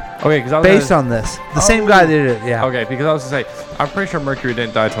Aid. Okay, because based on this, the same guy did it. Yeah. Okay, because I was gonna say, I'm pretty sure Mercury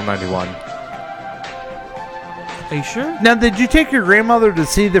didn't die till '91. Are you sure? Now, did you take your grandmother to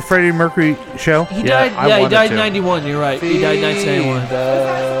see the Freddie Mercury show? He died. Yeah, he died in '91. You're right. He died in 1991.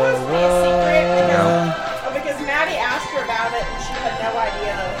 Because Maddie asked her about it and she had no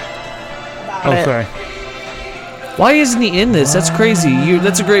idea about Oh, it. sorry. Why isn't he in this? That's crazy.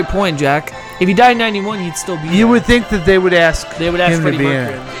 That's a great point, Jack. If he died in '91, he'd still be. You would think that they would ask. They would ask him Freddie to be in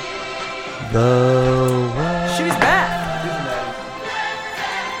Mercury. it. The She was back.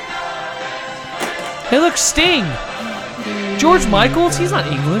 Hey, look, Sting. George Michaels. He's not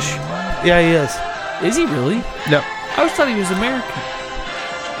English. Yeah, he is. Is he really? No. I always thought he was American.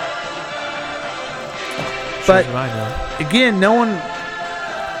 But Sure, I know. again, no one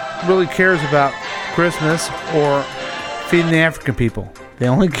really cares about Christmas or feeding the African people. They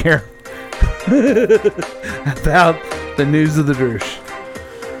only care about the news of the Droosh.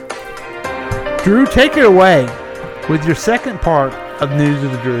 Drew, take it away with your second part of News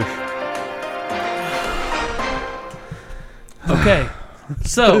of the Droosh. Okay,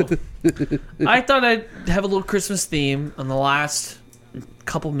 so I thought I'd have a little Christmas theme on the last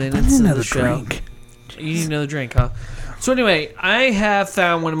couple minutes of the show. Drink. You need another drink, huh? So anyway, I have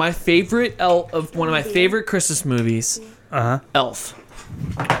found one of my favorite Christmas movies. Elf.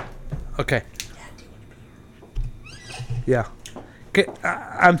 Okay. Yeah. Okay,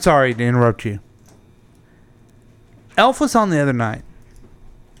 I'm sorry to interrupt you. Elf was on the other night,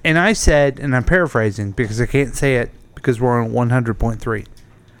 and I said, and I'm paraphrasing because I can't say it because we're on 100.3.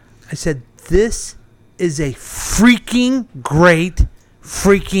 I said, this is a freaking great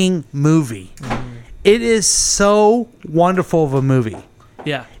freaking movie. It is so wonderful of a movie.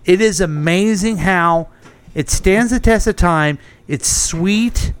 Yeah. It is amazing how it stands the test of time. It's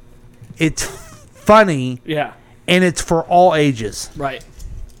sweet. It's funny. Yeah. And it's for all ages. Right.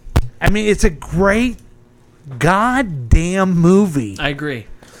 I mean, it's a great goddamn movie. I agree.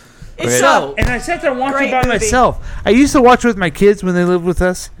 It's So- and I sat there and watched Great it by movie. myself. I used to watch it with my kids when they lived with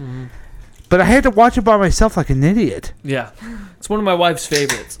us. But I had to watch it by myself like an idiot. Yeah. It's one of my wife's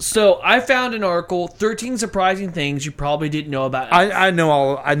favorites. So I found an article, 13 surprising things you probably didn't know about Elf. I know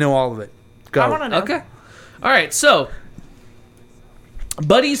all of it. Go. I want to know. Okay. All right. So,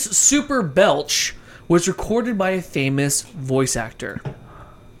 Buddy's super belch was recorded by a famous voice actor.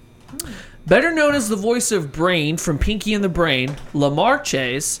 Better known as the voice of Brain from Pinky and the Brain,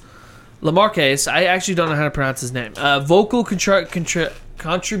 Lamarck's, I actually don't know how to pronounce his name, vocal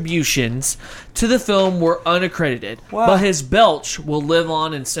contributions to the film were unaccredited, Wow. but his belch will live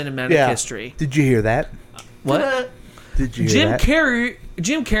on in cinematic history. Did you hear that? What? Did you hear that?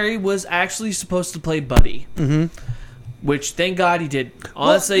 Jim Carrey was actually supposed to play Buddy. Mm-hmm. Which, thank God he did.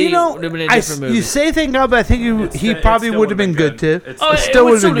 Honestly, you know, it would have been a different movie. You say thank God, but I think he probably would have been good too. It still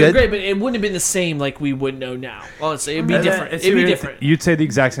would would have been good. great, but it wouldn't have been the same like we would know now. Honestly, it'd be different. It'd be different. You'd say the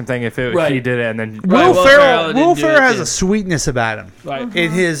exact same thing if Right. he did it, and then Will Ferrell didn't do it, has yeah. a sweetness about him. Right. In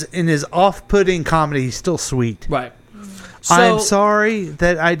his off-putting comedy, he's still sweet. Right. I'm sorry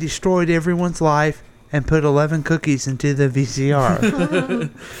that I destroyed everyone's life and put 11 cookies into the VCR.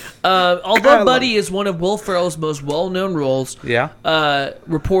 Although Buddy is one of Will Ferrell's most well-known roles,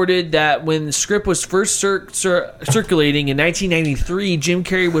 reported that when the script was first circulating in 1993, Jim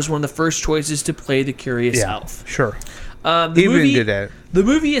Carrey was one of the first choices to play the Curious Elf. Sure. The He even movie did that. The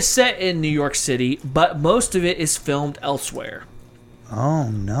movie is set in New York City, but most of it is filmed elsewhere. Oh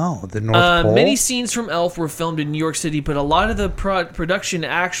no, the North Pole. Many scenes from Elf were filmed in New York City, but a lot of the production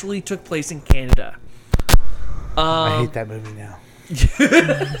actually took place in Canada. I hate that movie now.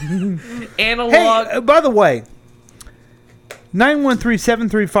 Analog. Hey, by the way,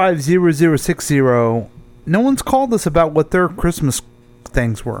 913-735-0060. No one's called us about what their Christmas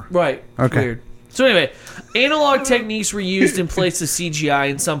things were. Right. Okay. Weird. So anyway, analog techniques were used in place of CGI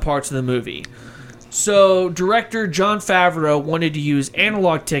in some parts of the movie. So director Jon Favreau wanted to use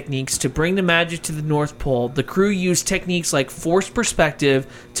analog techniques to bring the magic to the North Pole. The crew used techniques like forced perspective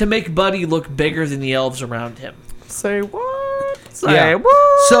to make Buddy look bigger than the elves around him. Say what? Yeah.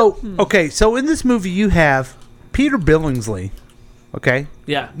 So, okay, so in this movie you have Peter Billingsley. Okay?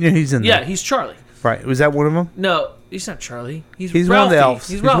 Yeah. Yeah, he's in there. Yeah, he's Charlie. Right. Was that one of them? No, he's not Charlie. He's one of Ralphie. the elves.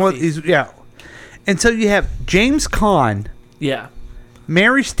 He's one- Ralphie. yeah. And so you have James Caan, Yeah.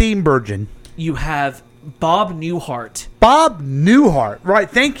 Mary Steenburgen, You have Bob Newhart. Bob Newhart. Right,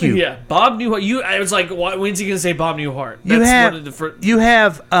 thank you. Yeah, Bob Newhart. I was like, when's he going to say Bob Newhart? You have, one of the first.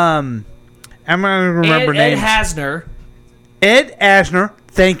 I'm going to remember Ed names. Hasner. Ed Asner,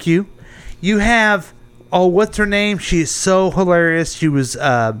 thank you. You have, what's her name? She is so hilarious. She was,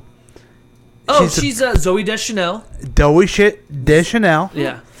 She's Zoe Deschanel. Deschanel.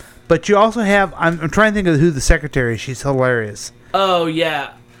 Yeah. But you also have, I'm trying to think of who the secretary is. She's hilarious. Oh,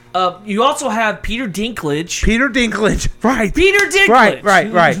 yeah. You also have Peter Dinklage. Peter Dinklage, right. Peter Dinklage.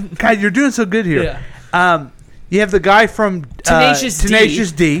 Right. God, you're doing so good here. Yeah. You have the guy from Tenacious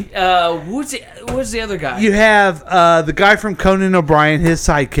D. Who's the other guy? You have the guy from Conan O'Brien, his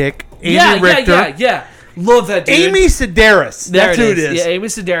sidekick, Amy Richter. Yeah. Love that dude. Amy Sedaris. That's who it is. Yeah, Amy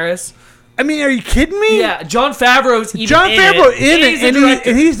Sedaris. I mean, are you kidding me? Yeah, Jon Favreau's even John in Favreau it.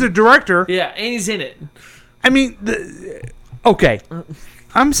 and he's the director. Yeah, and he's in it. I mean, okay.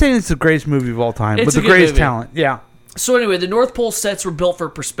 I'm saying it's the greatest movie of all time, It's with a the good greatest movie. talent. Yeah. So anyway, the North Pole sets were built for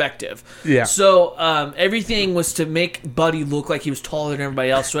perspective. Yeah. So everything was to make Buddy look like he was taller than everybody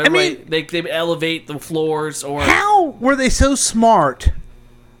else. So everybody, they elevate the floors or... How were they so smart?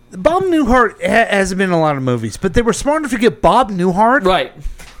 Bob Newhart hasn't been in a lot of movies, but they were smart enough to get Bob Newhart. Right.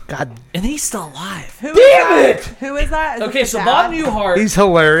 God. And he's still alive. Who Damn is it! that? Who is that? Is Okay, it the so dad? Bob Newhart... He's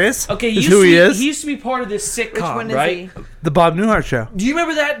hilarious. Okay, is who he is. He used to be part of this sitcom, Which one is right? he? The Bob Newhart Show. Do you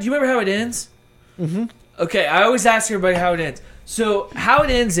remember that? Do you remember how it ends? Mm-hmm. Okay, I always ask everybody how it ends. So how it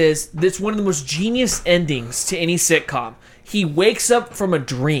ends is it's one of the most genius endings to any sitcom. He wakes up from a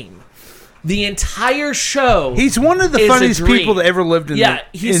dream, The entire show. He's one of the is a funniest dream. people that ever lived in,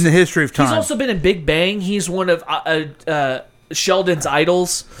 in the history of time. He's also been in Big Bang. He's one of Sheldon's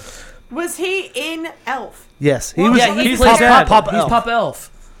idols. Was he in Elf? Yes, He plays Pop Elf. He's Pop Elf.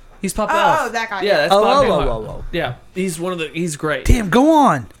 He's Pop Elf. Oh, that guy. Yeah, that's Oh, Bob whoa, Newhart. whoa, whoa. Yeah, he's he's great. Damn, go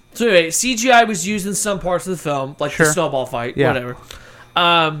on. So anyway, CGI was used in some parts of the film, like Sure. the snowball fight, Yeah. whatever.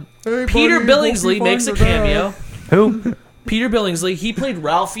 Peter Billingsley makes a cameo. Who? Peter Billingsley. He played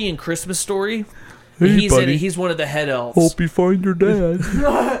Ralphie in Christmas Story. Hey, He's in buddy. it. He's one of the head elves. Hope you find your dad.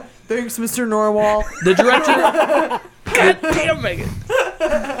 Thanks, Mr. Norwal. The director. God damn it.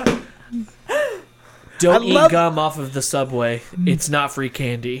 Don't eat gum off of the subway. It's not free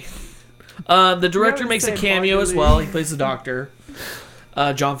candy. The director makes a cameo as well. He plays the doctor,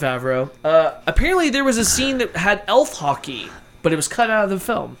 Jon Favreau. Apparently, there was a scene that had elf hockey, but it was cut out of the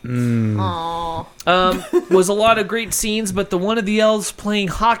film. Was a lot of great scenes, but the one of the elves playing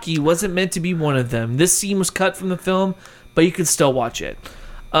hockey wasn't meant to be one of them. This scene was cut from the film, but you can still watch it.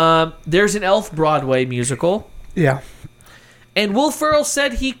 There's an Elf Broadway musical. Yeah. And Will Ferrell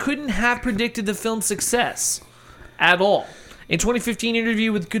said he couldn't have predicted the film's success at all. In 2015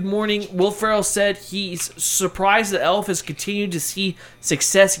 interview with Good Morning, Will Ferrell said he's surprised that Elf has continued to see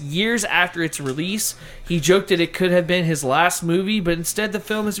success years after its release. He joked that it could have been his last movie, but instead the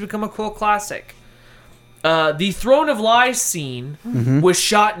film has become a cult classic. The Throne of Lies scene was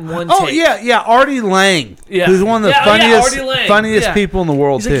shot in one Oh take. yeah, Artie Lang. Yeah. Who's one of the Yeah, funniest, Artie Lang. funniest Yeah. people in the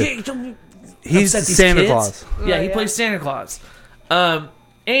world He's too. like, "Hey, don't He's upset these Santa kids." Claus. Yeah, he plays Santa Claus.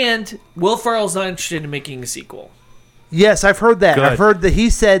 And Will Ferrell's not interested in making a sequel. Yes, I've heard that. Good. I've heard that he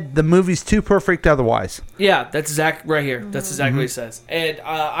said the movie's too perfect otherwise. Yeah, that's exact right here. That's exactly what he says, and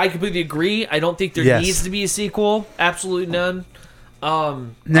I completely agree. I don't think there Yes. needs to be a sequel. Absolutely none. Now,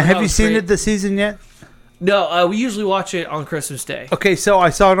 have you seen it this season yet? No, we usually watch it on Christmas Day. Okay, so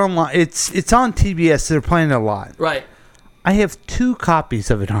I saw it online. It's on TBS. They're playing it a lot. Right. I have 2 copies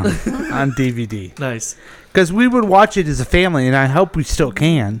of it on on DVD. Nice. Because we would watch it as a family, and I hope we still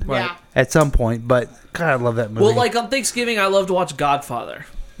can. Right. Yeah. At some point, but God, I love that movie. Well, like on Thanksgiving, I love to watch Godfather.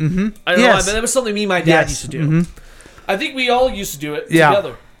 Mm-hmm. I don't know why, but that was something me and my dad used to do. Mhm. I think we all used to do it Yeah.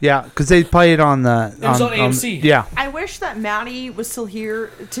 together. Yeah, because they play it on the. It was on AMC. Yeah. I wish that Maddie was still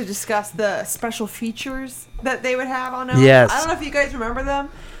here to discuss the special features that they would have on Elf. Yes. I don't know if you guys remember them,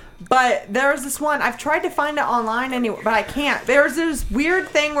 but there was this one. I've tried to find it online anywhere, but I can't. There was this weird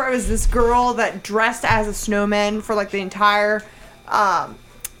thing where it was this girl that dressed as a snowman for like the entire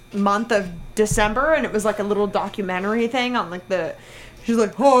month of December, and it was like a little documentary thing on like the. She's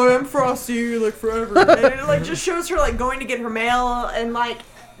like, "Hi, I'm Frosty," like forever, and it like just shows her like going to get her mail, and like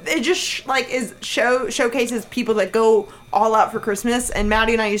it just showcases people that go all out for Christmas. And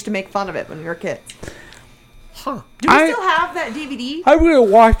Maddie and I used to make fun of it when we were kids. Huh? Do we still have that DVD? I'm gonna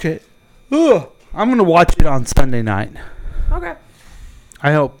watch it. Ugh. I'm gonna watch it on Sunday night. Okay.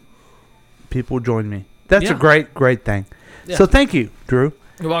 I hope people join me. That's Yeah. a great thing. Yeah. So thank you, Drew.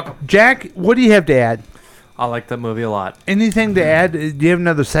 You're welcome. Jack, what do you have to add? I like that movie a lot. Anything to add? Do you have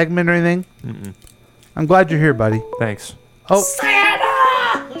another segment or anything? Mm-mm. I'm glad you're here, buddy. Thanks. Oh,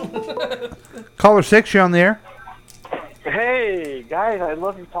 caller 6, you're on the air. Hey, guys, I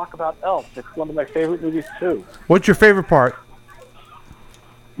love you talk about Elf. It's one of my favorite movies, too. What's your favorite part?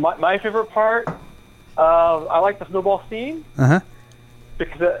 My favorite part, I like the snowball scene. Uh-huh.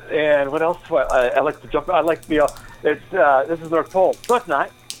 Because, and what else? I like to jump. I like the. This is North Pole. No, it's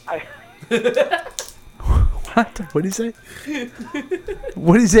not. What? What did he say?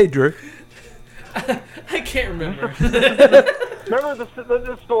 What did he say, Drew? I can't remember. Remember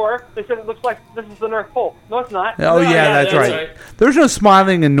the store? They said it looks like this is the North Pole. No, it's not. Oh yeah, that's right. There's no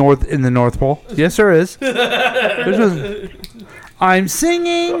smiling in the North Pole. Yes, there is. I'm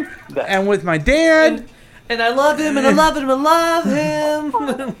singing and with my dad. And I love him, and I love him, and I love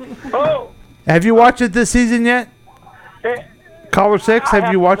him. Oh. Have you watched it this season yet? Caller 6,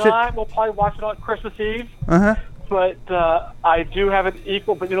 have you watched it? We'll probably watch it on Christmas Eve. Uh-huh. But I do have an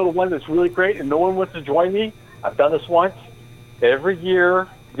equal, but you know the one that's really great and no one wants to join me? I've done this once. Every year,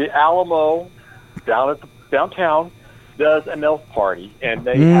 the Alamo downtown does an elf party, and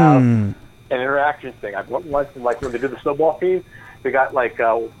they have an interaction thing. I went once, and like when they did the snowball theme, they got like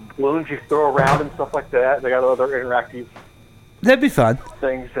balloons you throw around and stuff like that. They got other interactive That'd be fun.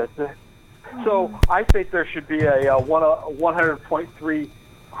 things. So I think there should be a 100.3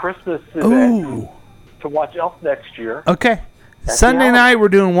 Christmas event to watch Elf next year. Okay. That's Sunday the night, we're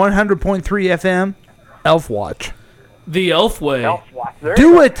doing 100.3 FM Elf Watch. The Elf Way. Elf Watch. There Do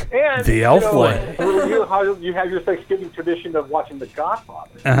you go. it. And, The Elf Way. How you have your Thanksgiving tradition of watching The Godfather.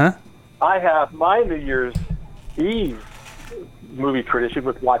 Uh-huh. I have my New Year's Eve movie tradition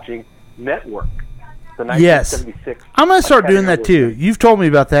with watching Network. The Yes. 1976. I'm going to start doing Academy that too. Award. You've told me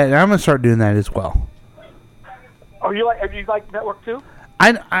about that, and I'm going to start doing that as well. Oh, you like Network too?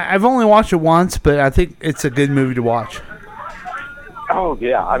 I've only watched it once, but I think it's a good movie to watch. Oh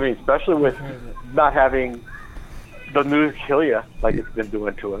yeah, I mean, especially with not having the news kill you like it's been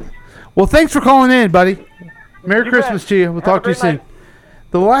doing to us. Well, thanks for calling in, buddy. Merry You Christmas bet. to you. We'll Have talk a to you great soon. night.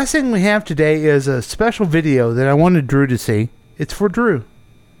 The last thing we have today is a special video that I wanted Drew to see. It's for Drew.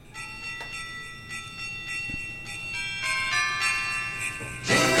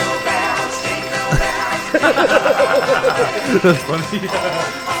 That's funny.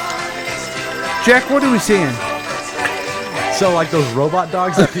 Jack, what are we seeing? So, like those robot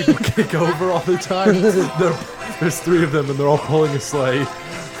dogs that people kick over all the time, there's 3 of them and they're all pulling a sleigh.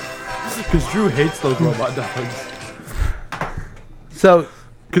 Because Drew hates those robot dogs. So,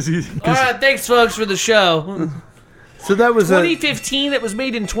 because All right, thanks, folks, for the show. So that was 2015. That was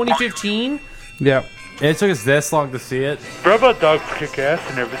made in 2015. Yeah. And it took us this long to see it. Robot dogs kick ass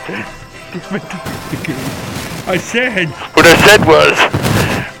and everything. I said. What I said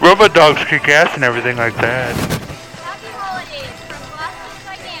was, robot dogs kick ass and everything like that.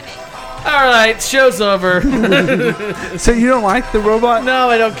 All right, show's over. So you don't like the robot? No,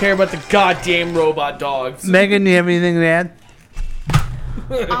 I don't care about the goddamn robot dogs. Megan, you have anything to add?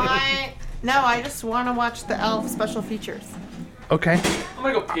 I just want to watch the Elf special features. Okay. I'm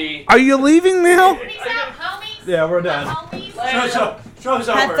gonna go pee. Are you leaving now? Yeah, we're done. Show's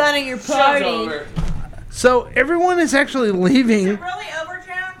Have over. fun at your Show's party. over. So everyone is actually leaving. Is it really over,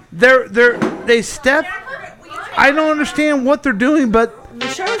 Jack? They step. I don't understand what they're doing, but The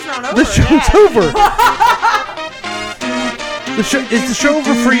show's not over. the show's yet. over. Is the show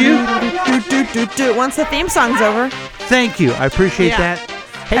over for you? Do. Once the theme song's over. Thank you. I appreciate Yeah. that.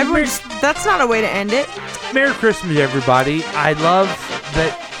 Hey, Everyone that's not a way to end it. Merry Christmas, everybody. I love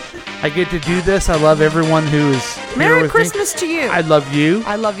that I get to do this. I love everyone who is here Merry with Christmas me. to you. I love you.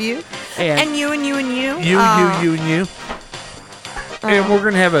 I love you. And you and you and you. You and you. And we're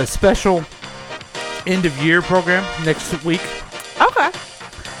going to have a special end of year program next week. Okay.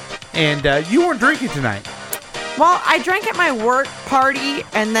 And you weren't drinking tonight. Well, I drank at my work party,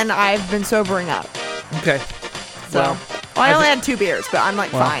 and then I've been sobering up. Okay. So, I only had 2 beers, but I'm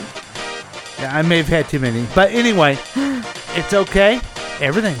like Well. fine. Yeah, I may have had too many. But anyway, it's okay.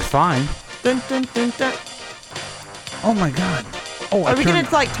 Everything's fine. Dun, dun, dun, dun. Oh, my God. Oh, Are we going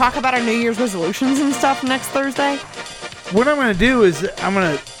to talk about our New Year's resolutions and stuff next Thursday? What I'm going to do is I'm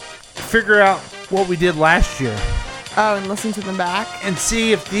going to figure out what we did last year. Oh, and listen to them back? And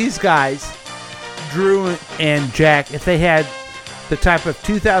see if these guys, Drew and Jack, if they had the type of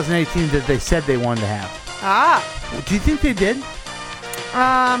 2018 that they said they wanted to have. Ah. Do you think they did?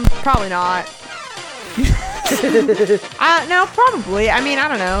 Probably not. No, probably. I mean, I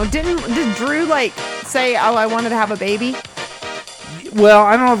don't know. Did Drew say, "Oh, I wanted to have a baby"? Well,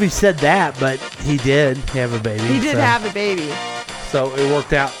 I don't know if he said that, but he did have a baby. He did so- have a baby. So it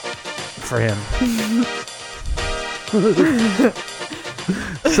worked out for him.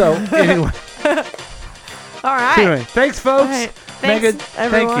 So anyway. All right. Anyway, thanks, folks. All right. Thanks, Megan,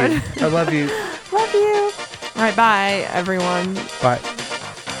 everyone. thank you. I love you. Love you. All right, bye, everyone. Bye.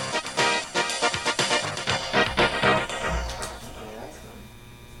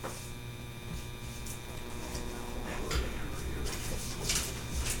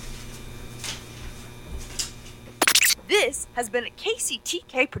 This has been a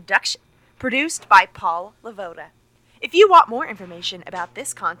KCTK production, produced by Paul Lavoda. If you want more information about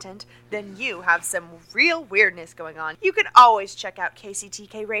this content, then you have some real weirdness going on. You can always check out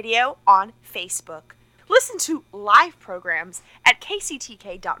KCTK Radio on Facebook. Listen to live programs at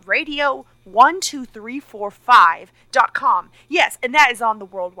kctk.radio12345.com. Yes, and that is on the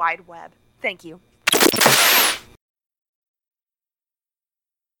World Wide Web. Thank you.